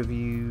 peer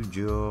review,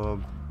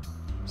 job,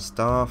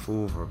 staff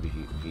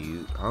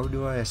overview. How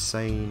do I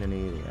assign an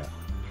area?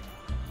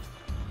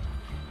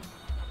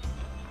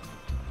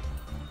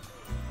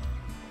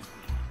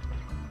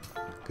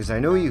 Because I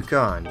know you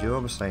can.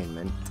 Job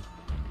assignment,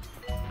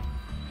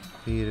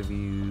 peer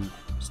review,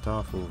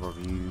 staff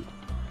overview.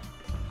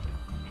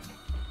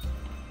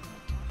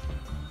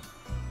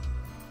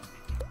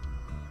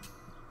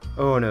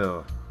 Oh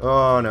no.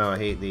 Oh no, I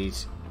hate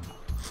these.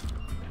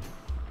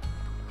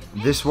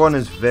 This one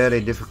is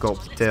very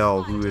difficult to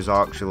tell who is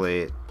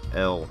actually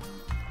ill.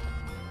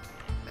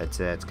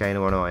 It's kind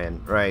of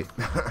annoying. Right.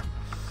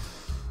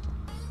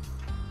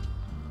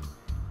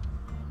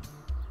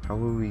 How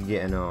are we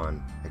getting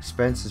on?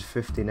 Expenses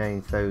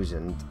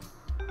 59,000.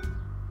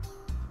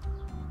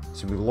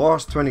 So we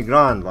lost 20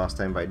 grand last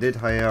time, but I did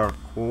hire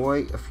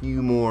quite a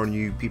few more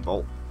new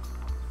people.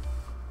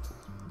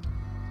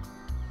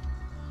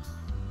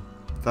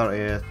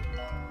 30th,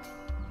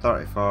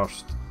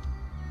 31st.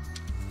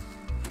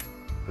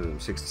 Boom,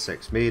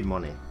 66. Made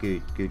money.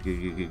 Good, good,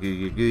 good, good, good, good,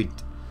 good, good.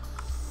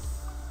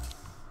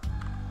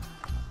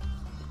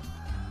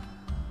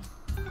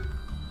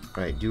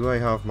 Right, do I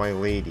have my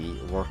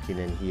lady working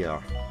in here?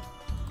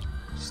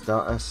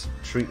 Status,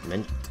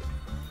 treatment.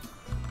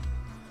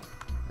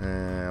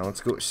 Let's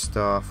go to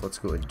staff, let's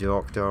go to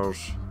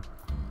doctors.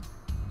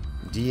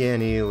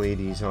 DNA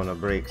ladies on a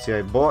break. See,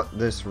 I bought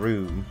this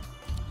room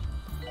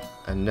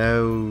and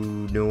now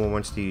no one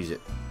wants to use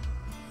it.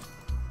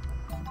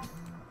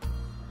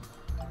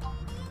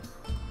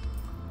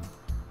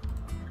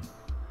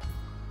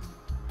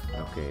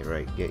 Okay,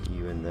 right, get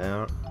you in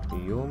there.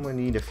 You only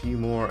need a few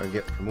more to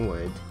get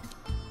promoted.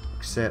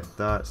 Except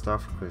that,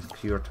 staff request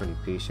cure 20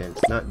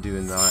 patients. Not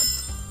doing that.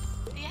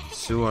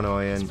 So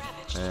annoying.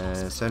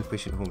 Send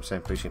patient home,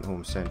 send patient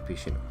home, send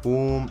patient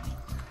home.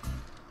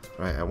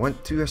 Right, I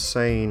want to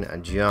assign a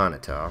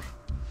janitor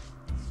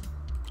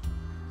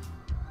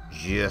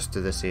just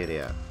to this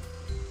area.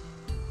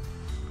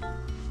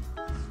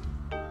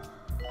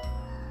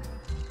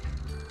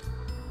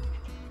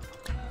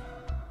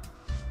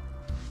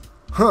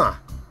 Huh!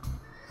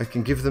 I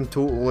can give them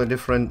totally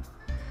different...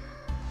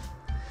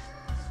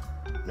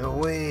 No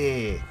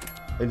way!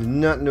 I did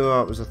not know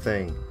that was a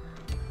thing.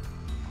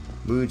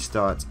 Mood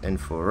stats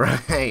info.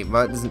 Right,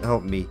 that doesn't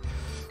help me.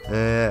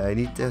 I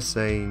need to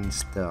assign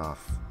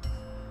staff.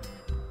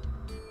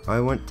 I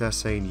want to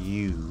assign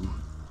you,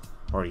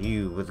 or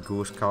you with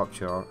ghost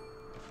capture.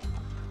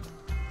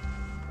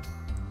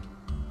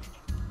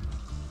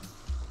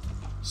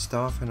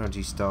 Staff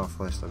energy, staff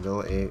list,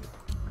 ability.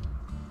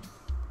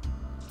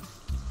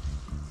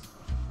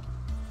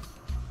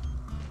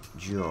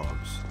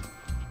 Jobs.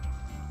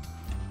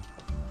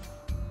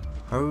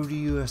 How do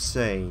you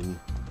assign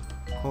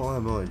quality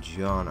ability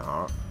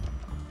janitor?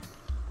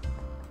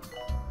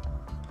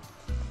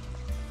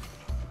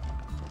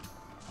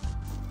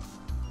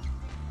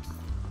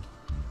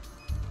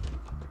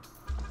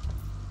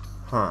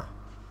 Huh.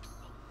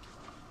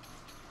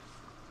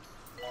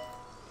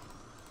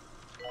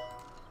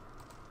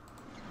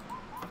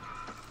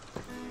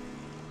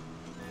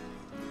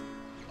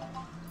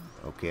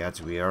 Okay,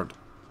 that's weird.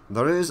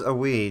 There is a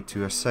way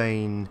to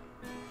assign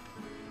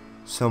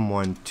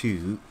someone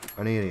to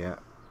an area,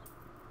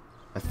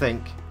 I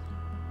think,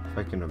 if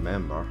I can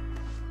remember.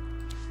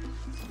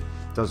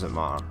 Doesn't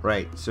matter.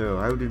 Right, so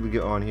how did we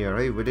get on here?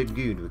 Hey, we did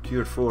good. We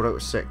cured 4 out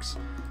of 6.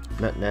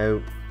 Not now.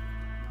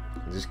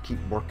 Just keep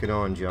working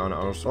on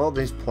janitors. All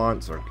these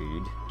plants are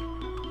good.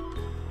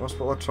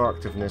 Hospital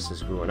attractiveness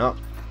is going up.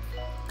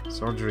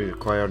 Surgery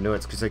required. No,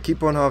 it's because I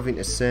keep on having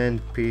to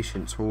send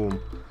patients home.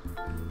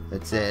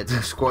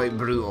 It's quite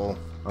brutal,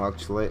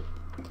 actually.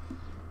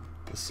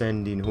 The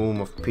sending home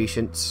of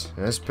patients.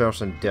 And this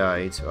person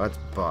died, so that's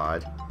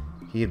bad.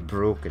 He had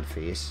broken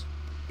face.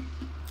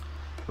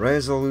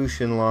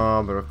 Resolution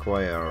lab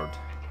required.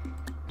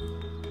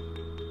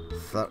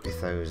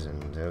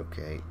 30,000,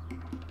 okay.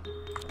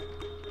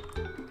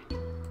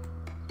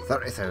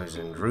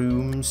 30,000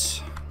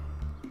 rooms.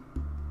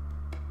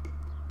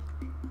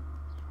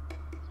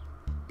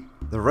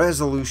 The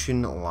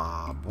resolution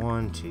lab.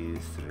 1, 2,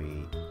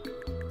 3,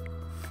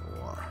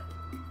 4.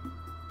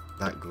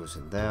 That goes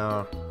in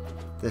there.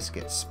 This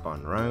gets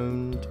spun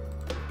round.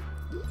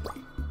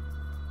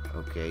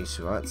 Okay,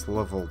 so that's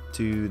level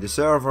 2. The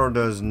server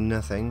does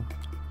nothing.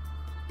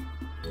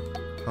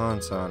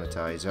 Hand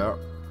sanitizer.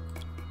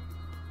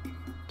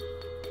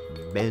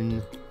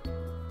 Bin.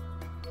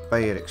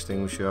 Fire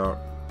extinguisher.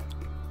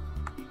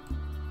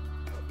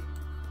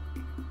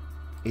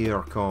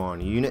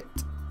 Aircon unit.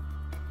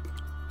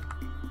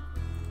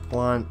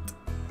 Plant.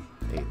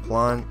 A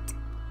plant.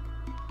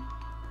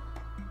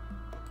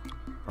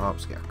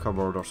 Perhaps get a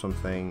cupboard or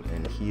something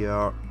in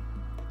here.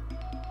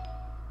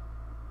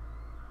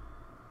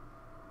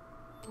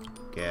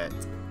 Get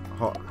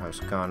hothouse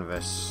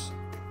canvas,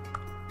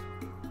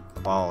 a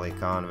bally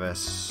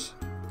canvas,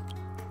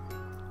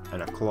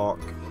 and a clock,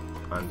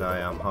 and I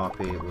am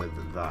happy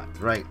with that.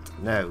 Right,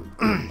 now,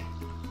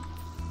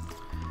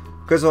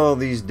 because all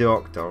these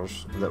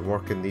doctors that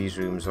work in these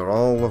rooms are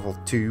all level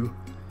 2,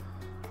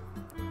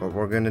 what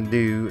we're going to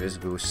do is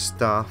go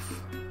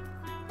staff,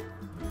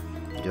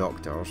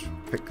 doctors,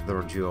 pick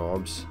their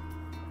jobs.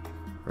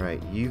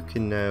 Right, you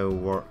can now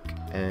work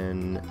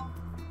in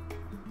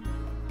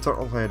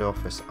Turtle Head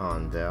office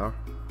and there.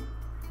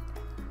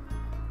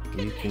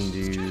 You can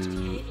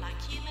do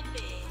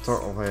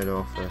Turtle Head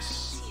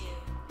office,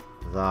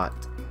 that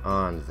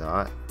and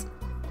that,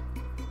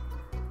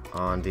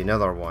 and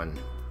another one.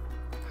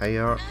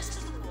 Hire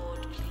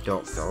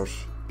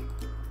doctors.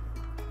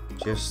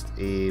 Just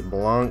a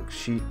blank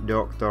sheet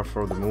doctor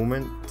for the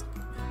moment.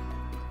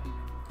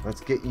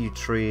 Let's get you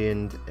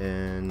trained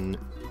in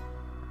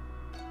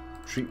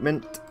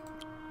treatment.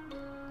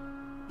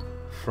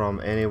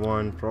 From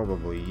anyone,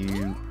 probably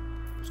you.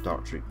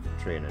 Start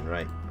training,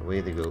 right,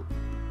 away they go.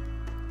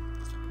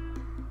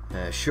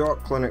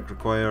 Shock clinic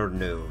required,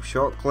 no.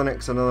 Shock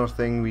clinic's another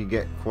thing we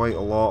get quite a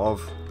lot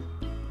of,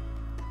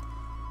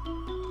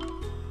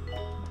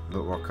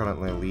 but we're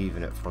currently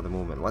leaving it for the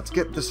moment. Let's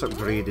get this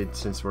upgraded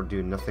since we're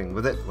doing nothing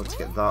with it. Let's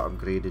get that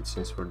upgraded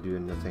since we're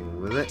doing nothing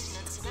with it.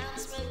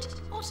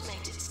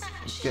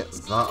 Let's get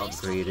that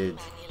upgraded.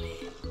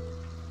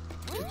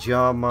 The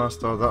Job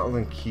Master, that'll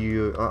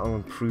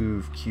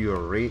improve cure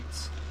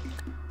rates.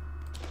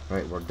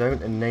 Right, we're down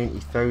to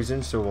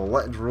 90,000, so we'll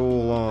let it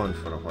roll on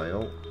for a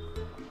while.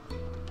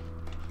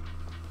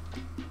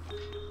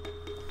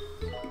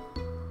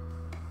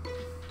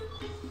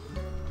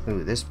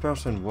 Ooh, this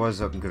person was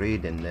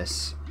upgrading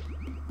this,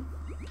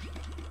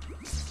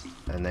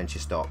 and then she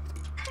stopped.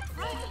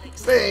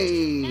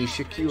 Hey,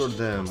 she cured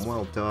them.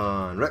 Well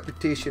done.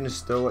 Reputation is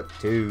still at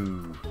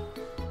 2.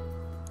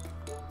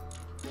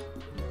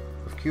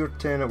 Cure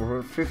 10, we're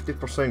at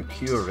 50%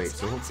 cure rate,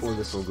 so hopefully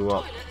this will go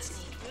up.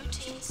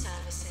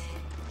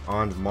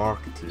 And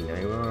marketing,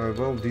 I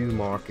will do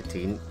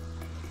marketing.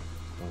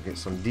 We'll get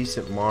some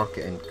decent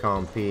marketing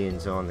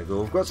campaigns on the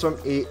go. We've got some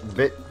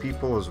 8-bit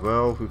people as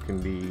well who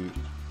can be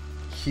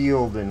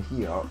healed in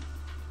here,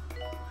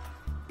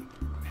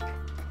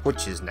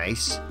 which is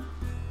nice.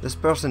 This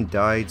person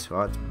died, so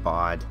that's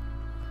bad.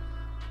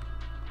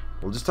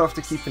 We'll just have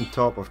to keep on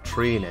top of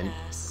training,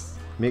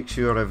 make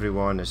sure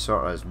everyone is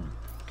sort of as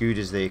good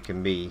as they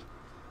can be.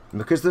 And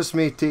because this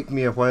may take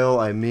me a while,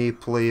 I may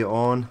play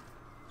on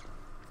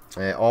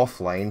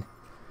offline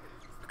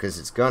because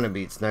it's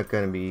not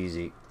gonna be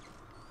easy.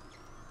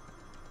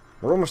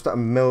 We're almost at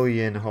 1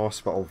 million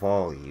hospital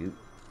value,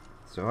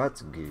 so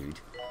that's good.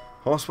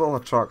 Hospital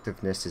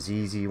attractiveness is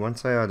easy.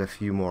 Once I add a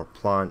few more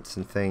plants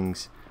and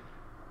things,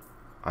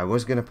 I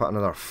was gonna put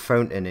another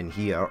fountain in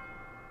here,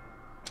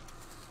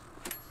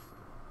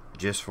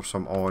 just for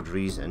some odd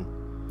reason.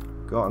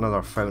 Got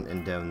another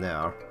fountain down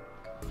there.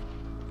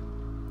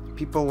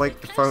 People like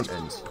the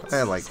fountains.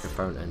 I like the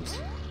fountains.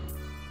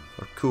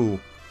 They're cool.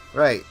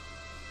 Right.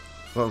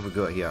 What have we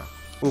got here?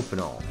 Open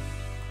all.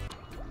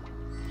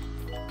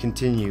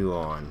 Continue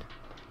on.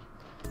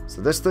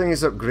 So this thing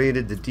is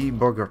upgraded. The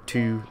debugger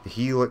 2. The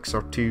helix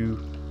are 2.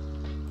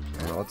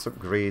 And let's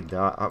upgrade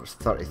that. That was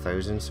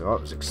 30,000, so that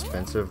was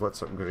expensive.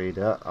 Let's upgrade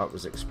that. That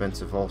was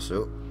expensive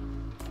also.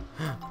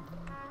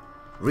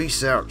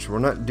 Research. We're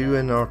not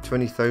doing our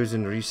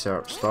 20,000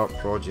 research start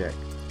project.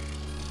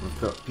 We've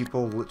got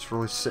people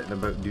literally sitting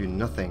about doing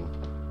nothing.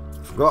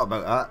 Forgot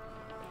about that.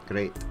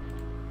 Great.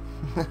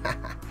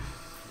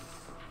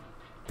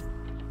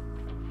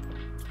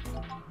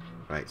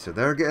 Right, so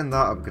they're getting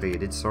that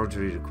upgraded.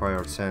 Surgery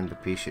required, send the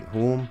patient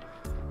home.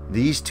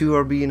 These two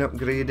are being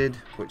upgraded,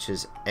 which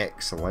is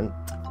excellent.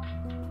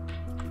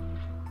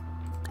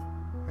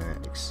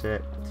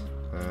 Accept.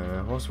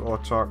 Hospital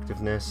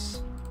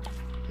attractiveness.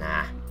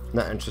 Nah,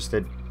 not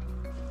interested.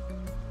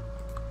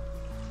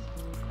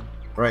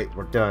 Right,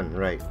 we're done.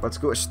 Right, let's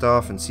go to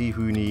staff and see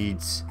who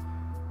needs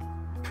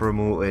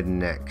promoted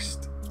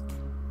next.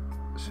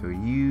 So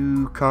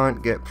you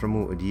can't get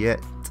promoted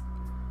yet.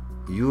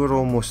 You're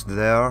almost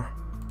there.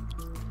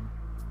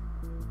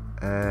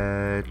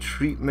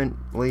 Treatment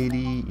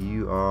lady,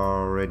 you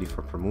are ready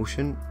for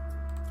promotion.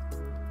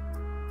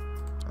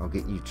 I'll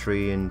get you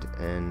trained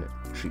in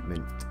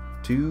treatment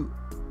 2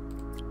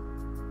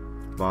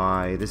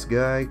 by this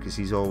guy, because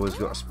he's always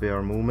got a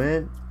spare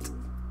moment.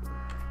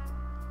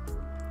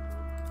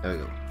 There we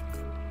go.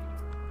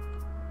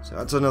 So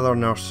that's another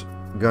nurse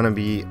gonna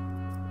be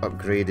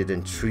upgraded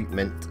in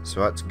treatment,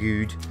 so that's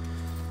good.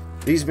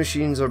 These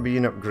machines are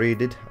being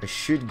upgraded. I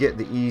should get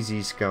the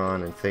easy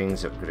scan and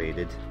things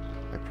upgraded.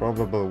 I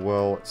probably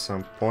will at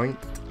some point.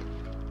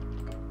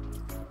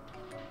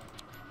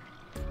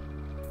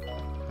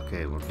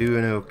 Okay, we're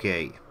doing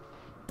okay.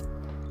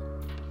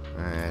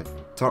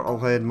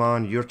 Turtlehead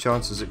man, your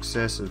chance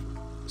of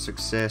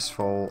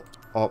successful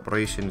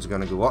operation is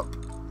gonna go up.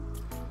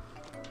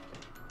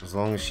 As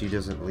long as she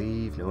doesn't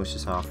leave. No,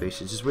 she's happy.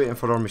 She's just waiting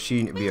for her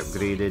machine to be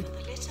upgraded.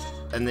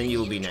 And then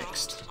you'll be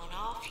next.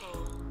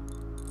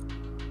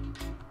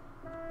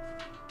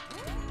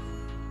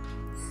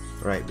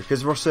 Right,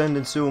 because we're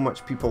sending so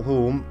much people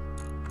home.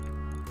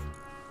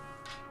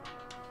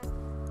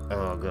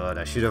 Oh god,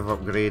 I should have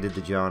upgraded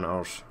the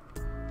janitors.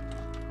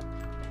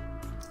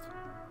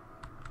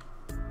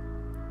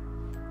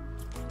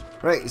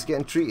 Right, he's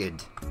getting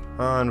treated.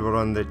 And we're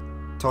on the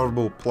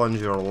Turbo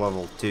Plunger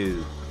level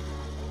 2.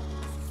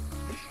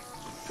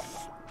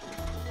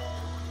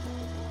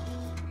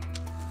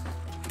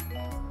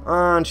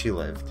 And she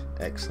lived.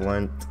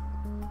 Excellent.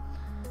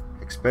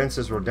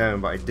 Expenses were down,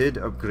 but I did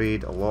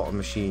upgrade a lot of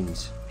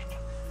machines.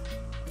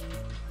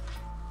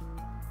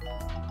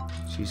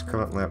 She's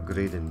currently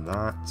upgrading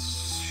that.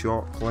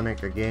 Shot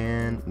clinic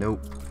again.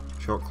 Nope.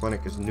 Shot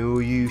clinic is no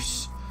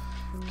use.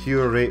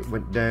 Cure rate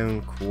went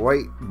down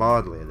quite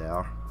badly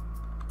there.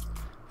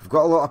 We've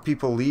got a lot of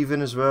people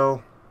leaving as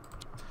well.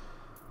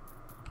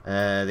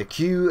 The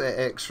queue at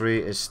X-ray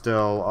is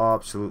still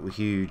absolutely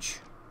huge.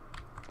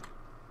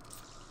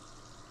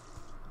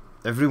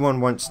 Everyone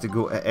wants to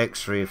go to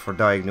X-ray for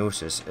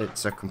diagnosis.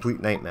 It's a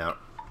complete nightmare.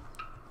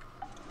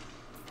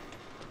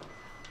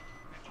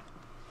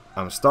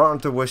 I'm starting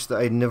to wish that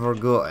I'd never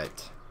got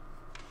it.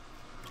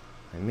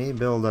 I may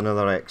build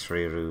another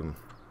X-ray room.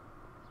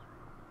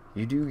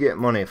 You do get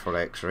money for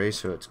X-ray,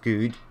 so it's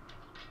good.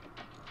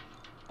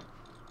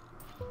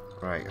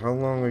 Right, how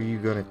long are you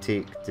gonna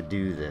take to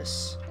do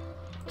this?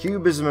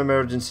 Cubism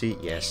emergency.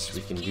 Yes,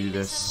 we can do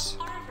this.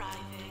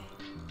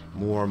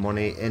 More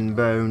money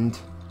inbound.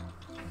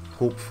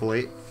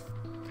 Hopefully.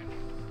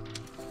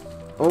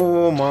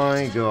 Oh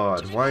my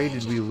god, why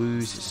did we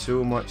lose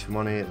so much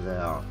money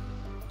there?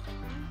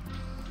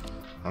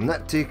 I'm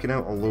not taking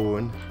out a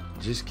loan,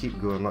 just keep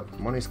going. Look,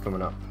 money's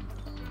coming up.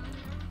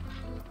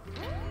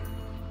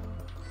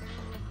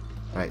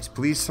 Right, so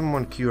please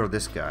someone cure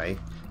this guy.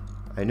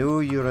 I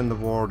know you're in the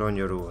ward on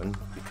your own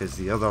because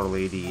the other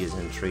lady is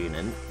in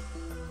training.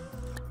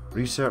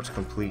 Research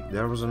complete.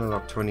 There was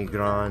another 20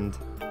 grand.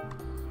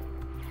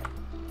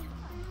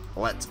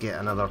 Let's get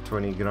another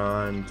 20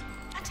 grand.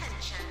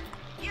 Attention.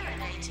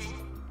 Urinating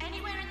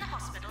anywhere in the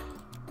hospital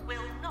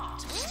will not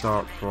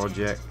Start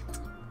project.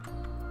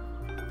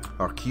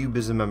 Our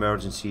cubism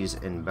emergency is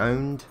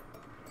inbound.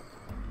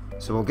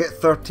 So we'll get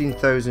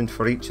 13,000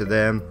 for each of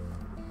them.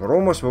 We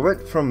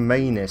went from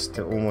minus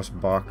to almost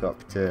back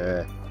up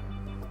to,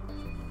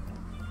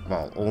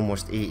 well,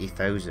 almost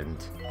 80,000.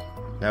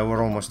 Now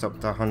we're almost up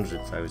to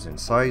 100,000.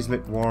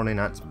 Seismic warning,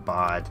 that's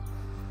bad.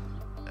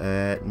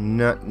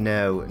 Not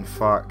now. In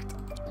fact,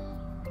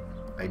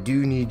 I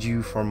do need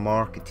you for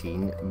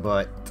marketing,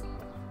 but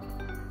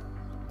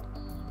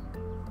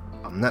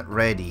I'm not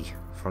ready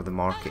for the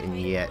marketing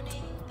yet.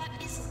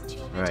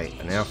 Right,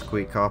 an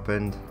earthquake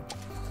happened.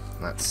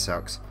 That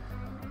sucks.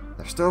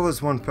 There still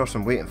is one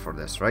person waiting for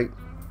this, right?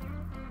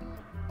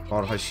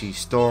 Or has she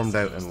stormed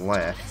out and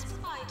left?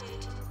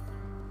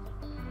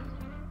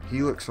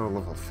 Helix are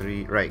level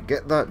 3. Right,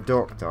 get that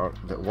doctor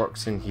that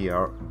works in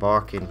here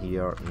back in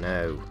here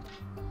now.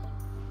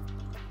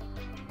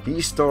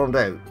 He stormed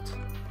out.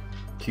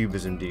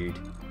 Cubism dude.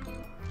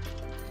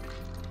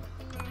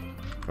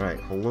 Right,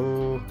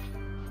 hello,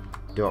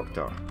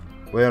 doctor.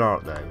 Where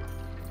art thou?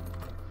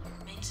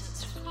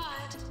 Maintenance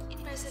required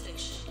in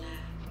resolution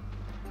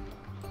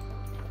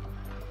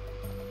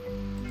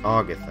now.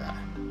 Agatha.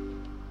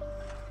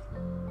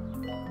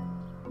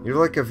 You're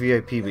like a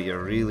VIP, but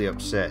you're really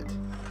upset.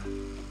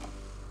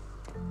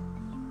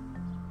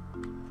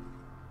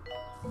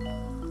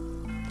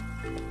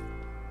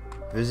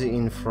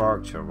 Visiting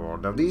fracture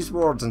ward. Now these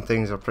wards and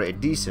things are pretty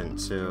decent,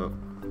 so...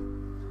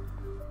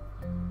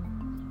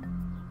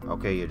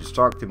 Okay, you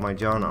distracted my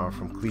janitor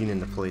from cleaning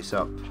the place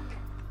up.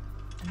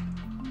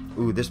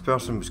 Ooh, this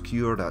person was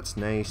cured, that's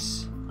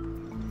nice.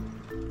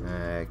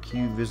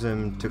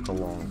 Cubism took a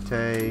long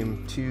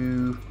time.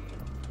 2.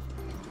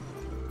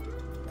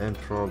 In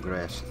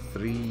progress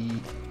 3.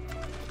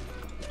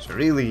 So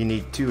really you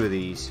need 2 of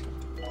these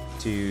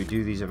to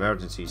do these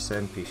emergencies.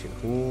 Send patient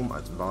home,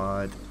 that's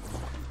bad.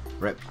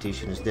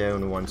 Reputation is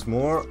down once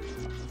more.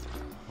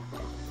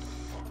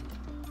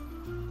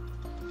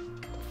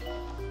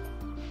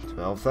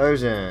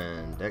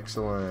 $12,000.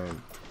 Excellent.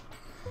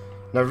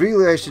 Now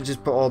really I should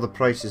just put all the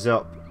prices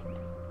up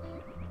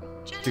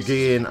to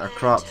gain a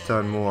crap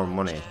ton more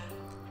money.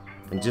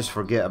 And just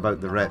forget about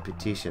the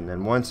reputation.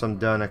 Then once I'm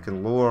done I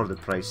can lower the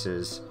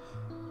prices.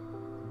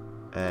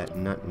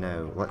 Not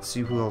now. Let's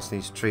see who else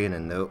needs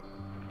training though.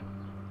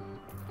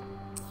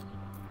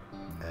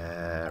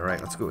 Right,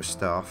 let's go with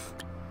staff.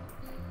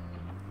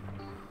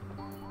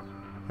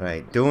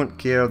 Right, don't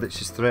care that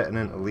she's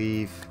threatening to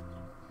leave.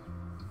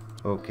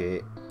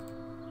 Okay.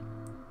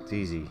 It's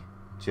easy.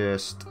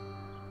 Just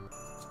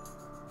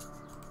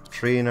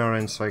train her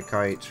in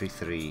psychiatry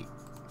 3.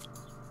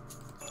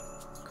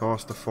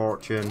 Cost a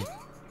fortune.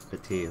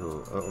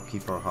 Potato. It'll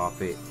keep her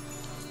happy.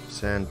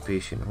 Send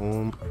patient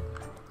home.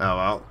 Oh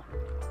well.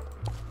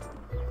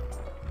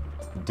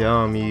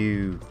 Damn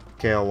you,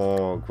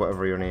 Kellogg,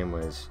 whatever your name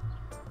was.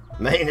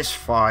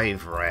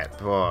 -5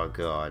 rep. Oh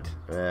god.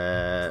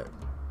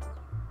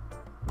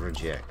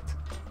 Reject.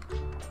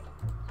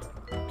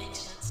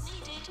 Maintenance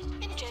needed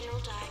in general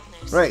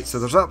diagnosis. Right, so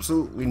there's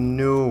absolutely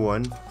no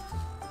one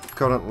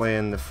currently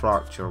in the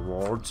fracture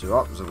ward, so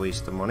that was a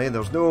waste of money.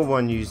 There's no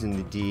one using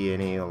the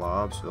DNA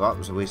lab, so that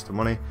was a waste of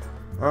money.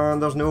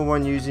 And there's no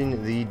one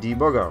using the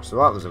debugger, so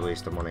that was a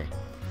waste of money.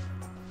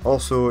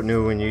 Also,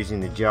 no one using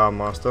the Jam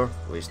Master,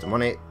 waste of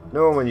money.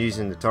 No one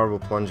using the Turbo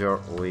Plunger,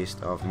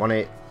 waste of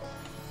money.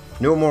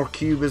 No more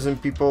Cubism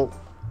people,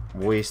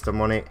 waste of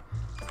money.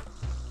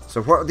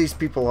 So what are these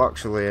people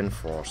actually in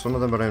for? Some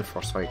of them are in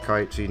for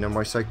psychiatry. Now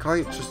my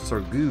psychiatrists are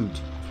good.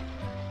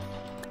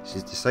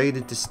 She's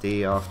decided to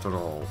stay after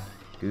all.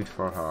 Good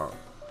for her.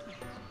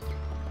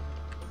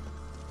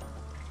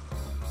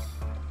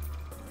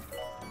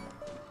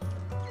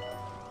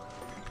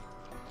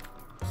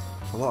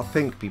 There's a lot of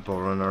pink people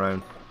running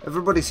around.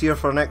 Everybody's here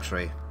for an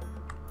x-ray.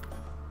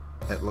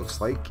 It looks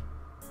like.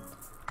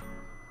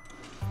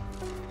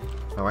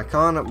 Now I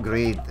can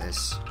upgrade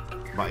this,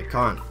 but I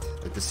can't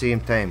at the same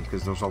time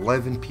because there's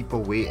 11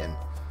 people waiting.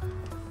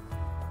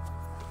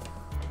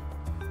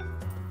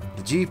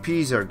 The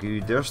GPs are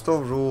good, they're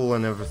still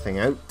rolling everything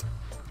out,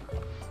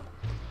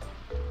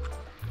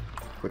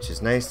 which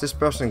is nice. This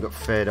person got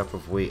fed up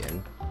of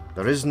waiting.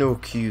 There is no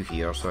queue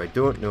here, so I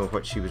don't know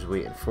what she was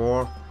waiting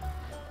for.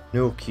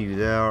 No queue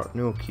there,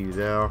 no queue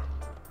there.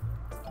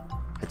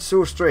 It's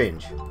so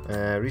strange.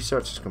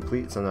 Research is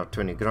complete, it's under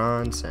 20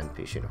 grand, send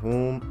patient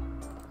home.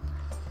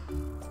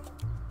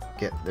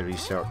 Get the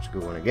research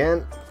going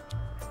again.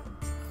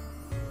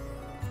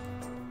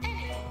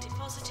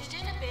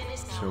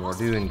 So we're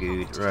doing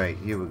good. Right,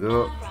 here we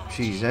go.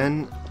 She's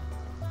in.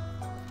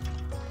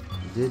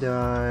 Did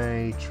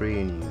I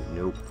train you?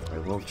 Nope. I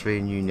will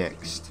train you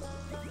next.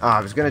 Ah,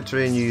 I was going to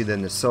train you,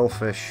 then the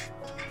selfish...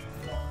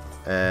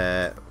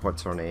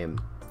 what's her name?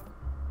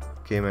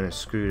 Came in and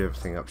screwed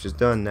everything up. She's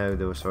done now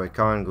though, so I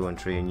can go and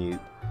train you.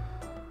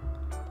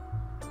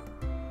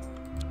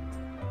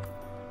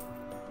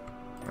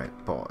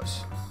 Right,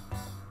 pause.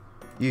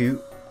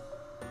 You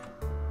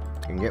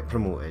can get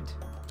promoted.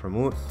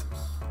 Promote.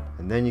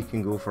 And then you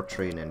can go for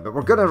training. But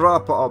we're going to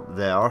wrap it up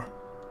there.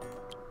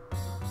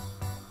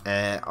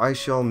 I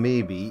shall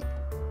maybe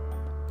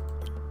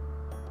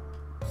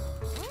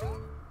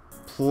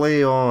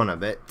play on a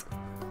bit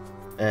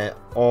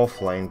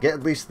offline. Get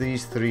at least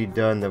these 3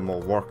 done, then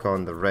we'll work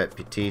on the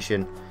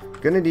reputation.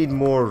 Gonna need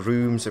more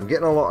rooms. I'm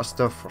getting a lot of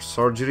stuff for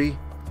surgery,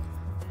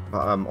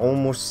 but I'm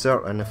almost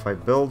certain if I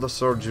build a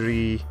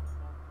surgery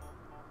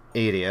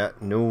area,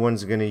 no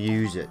one's gonna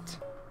use it.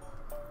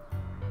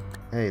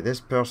 Hey, this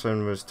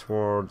person was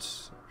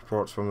towards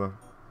reports from the...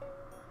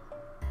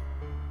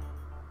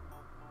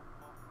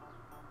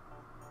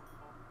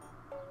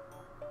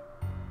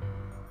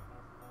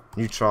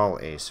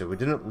 neutrality. So we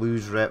didn't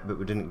lose rep, but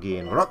we didn't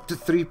gain. We're up to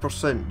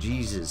 3%.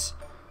 Jesus,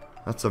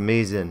 that's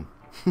amazing.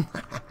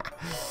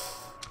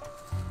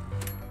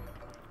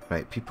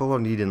 Right, people are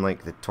needing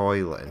like the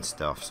toilet and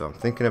stuff, so I'm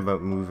thinking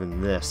about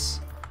moving this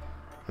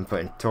and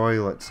putting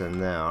toilets in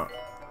there.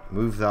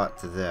 Move that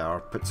to there,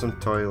 put some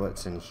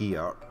toilets in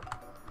here.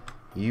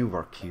 You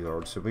were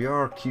cured, so we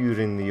are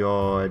curing the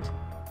odd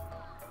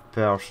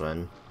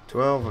person.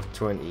 12 of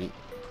 20.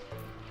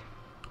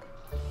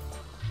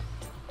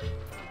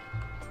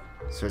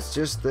 So it's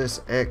just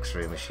this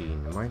x-ray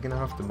machine. Am I going to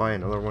have to buy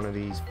another one of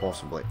these?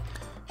 Possibly.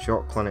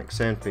 Shot clinic,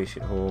 send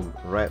patient home,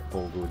 rep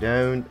will go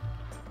down.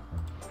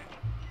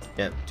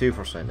 Yep,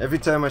 2%. Every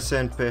time I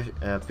send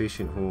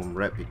patient home,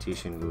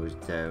 reputation goes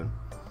down.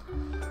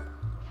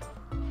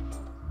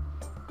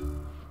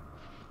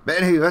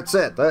 But anyway, that's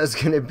it. That is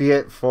going to be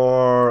it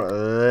for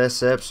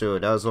this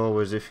episode. As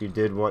always, if you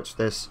did watch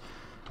this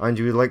and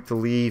you would like to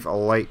leave a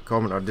like,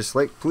 comment or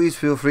dislike, please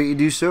feel free to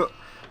do so.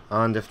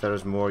 And if there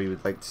is more you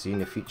would like to see in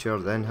the future,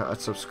 then hit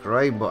that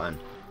subscribe button.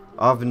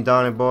 I've been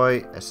Danny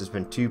Boy, this has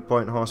been 2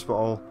 Point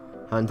Hospital,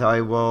 and I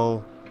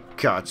will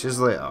catch you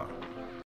later.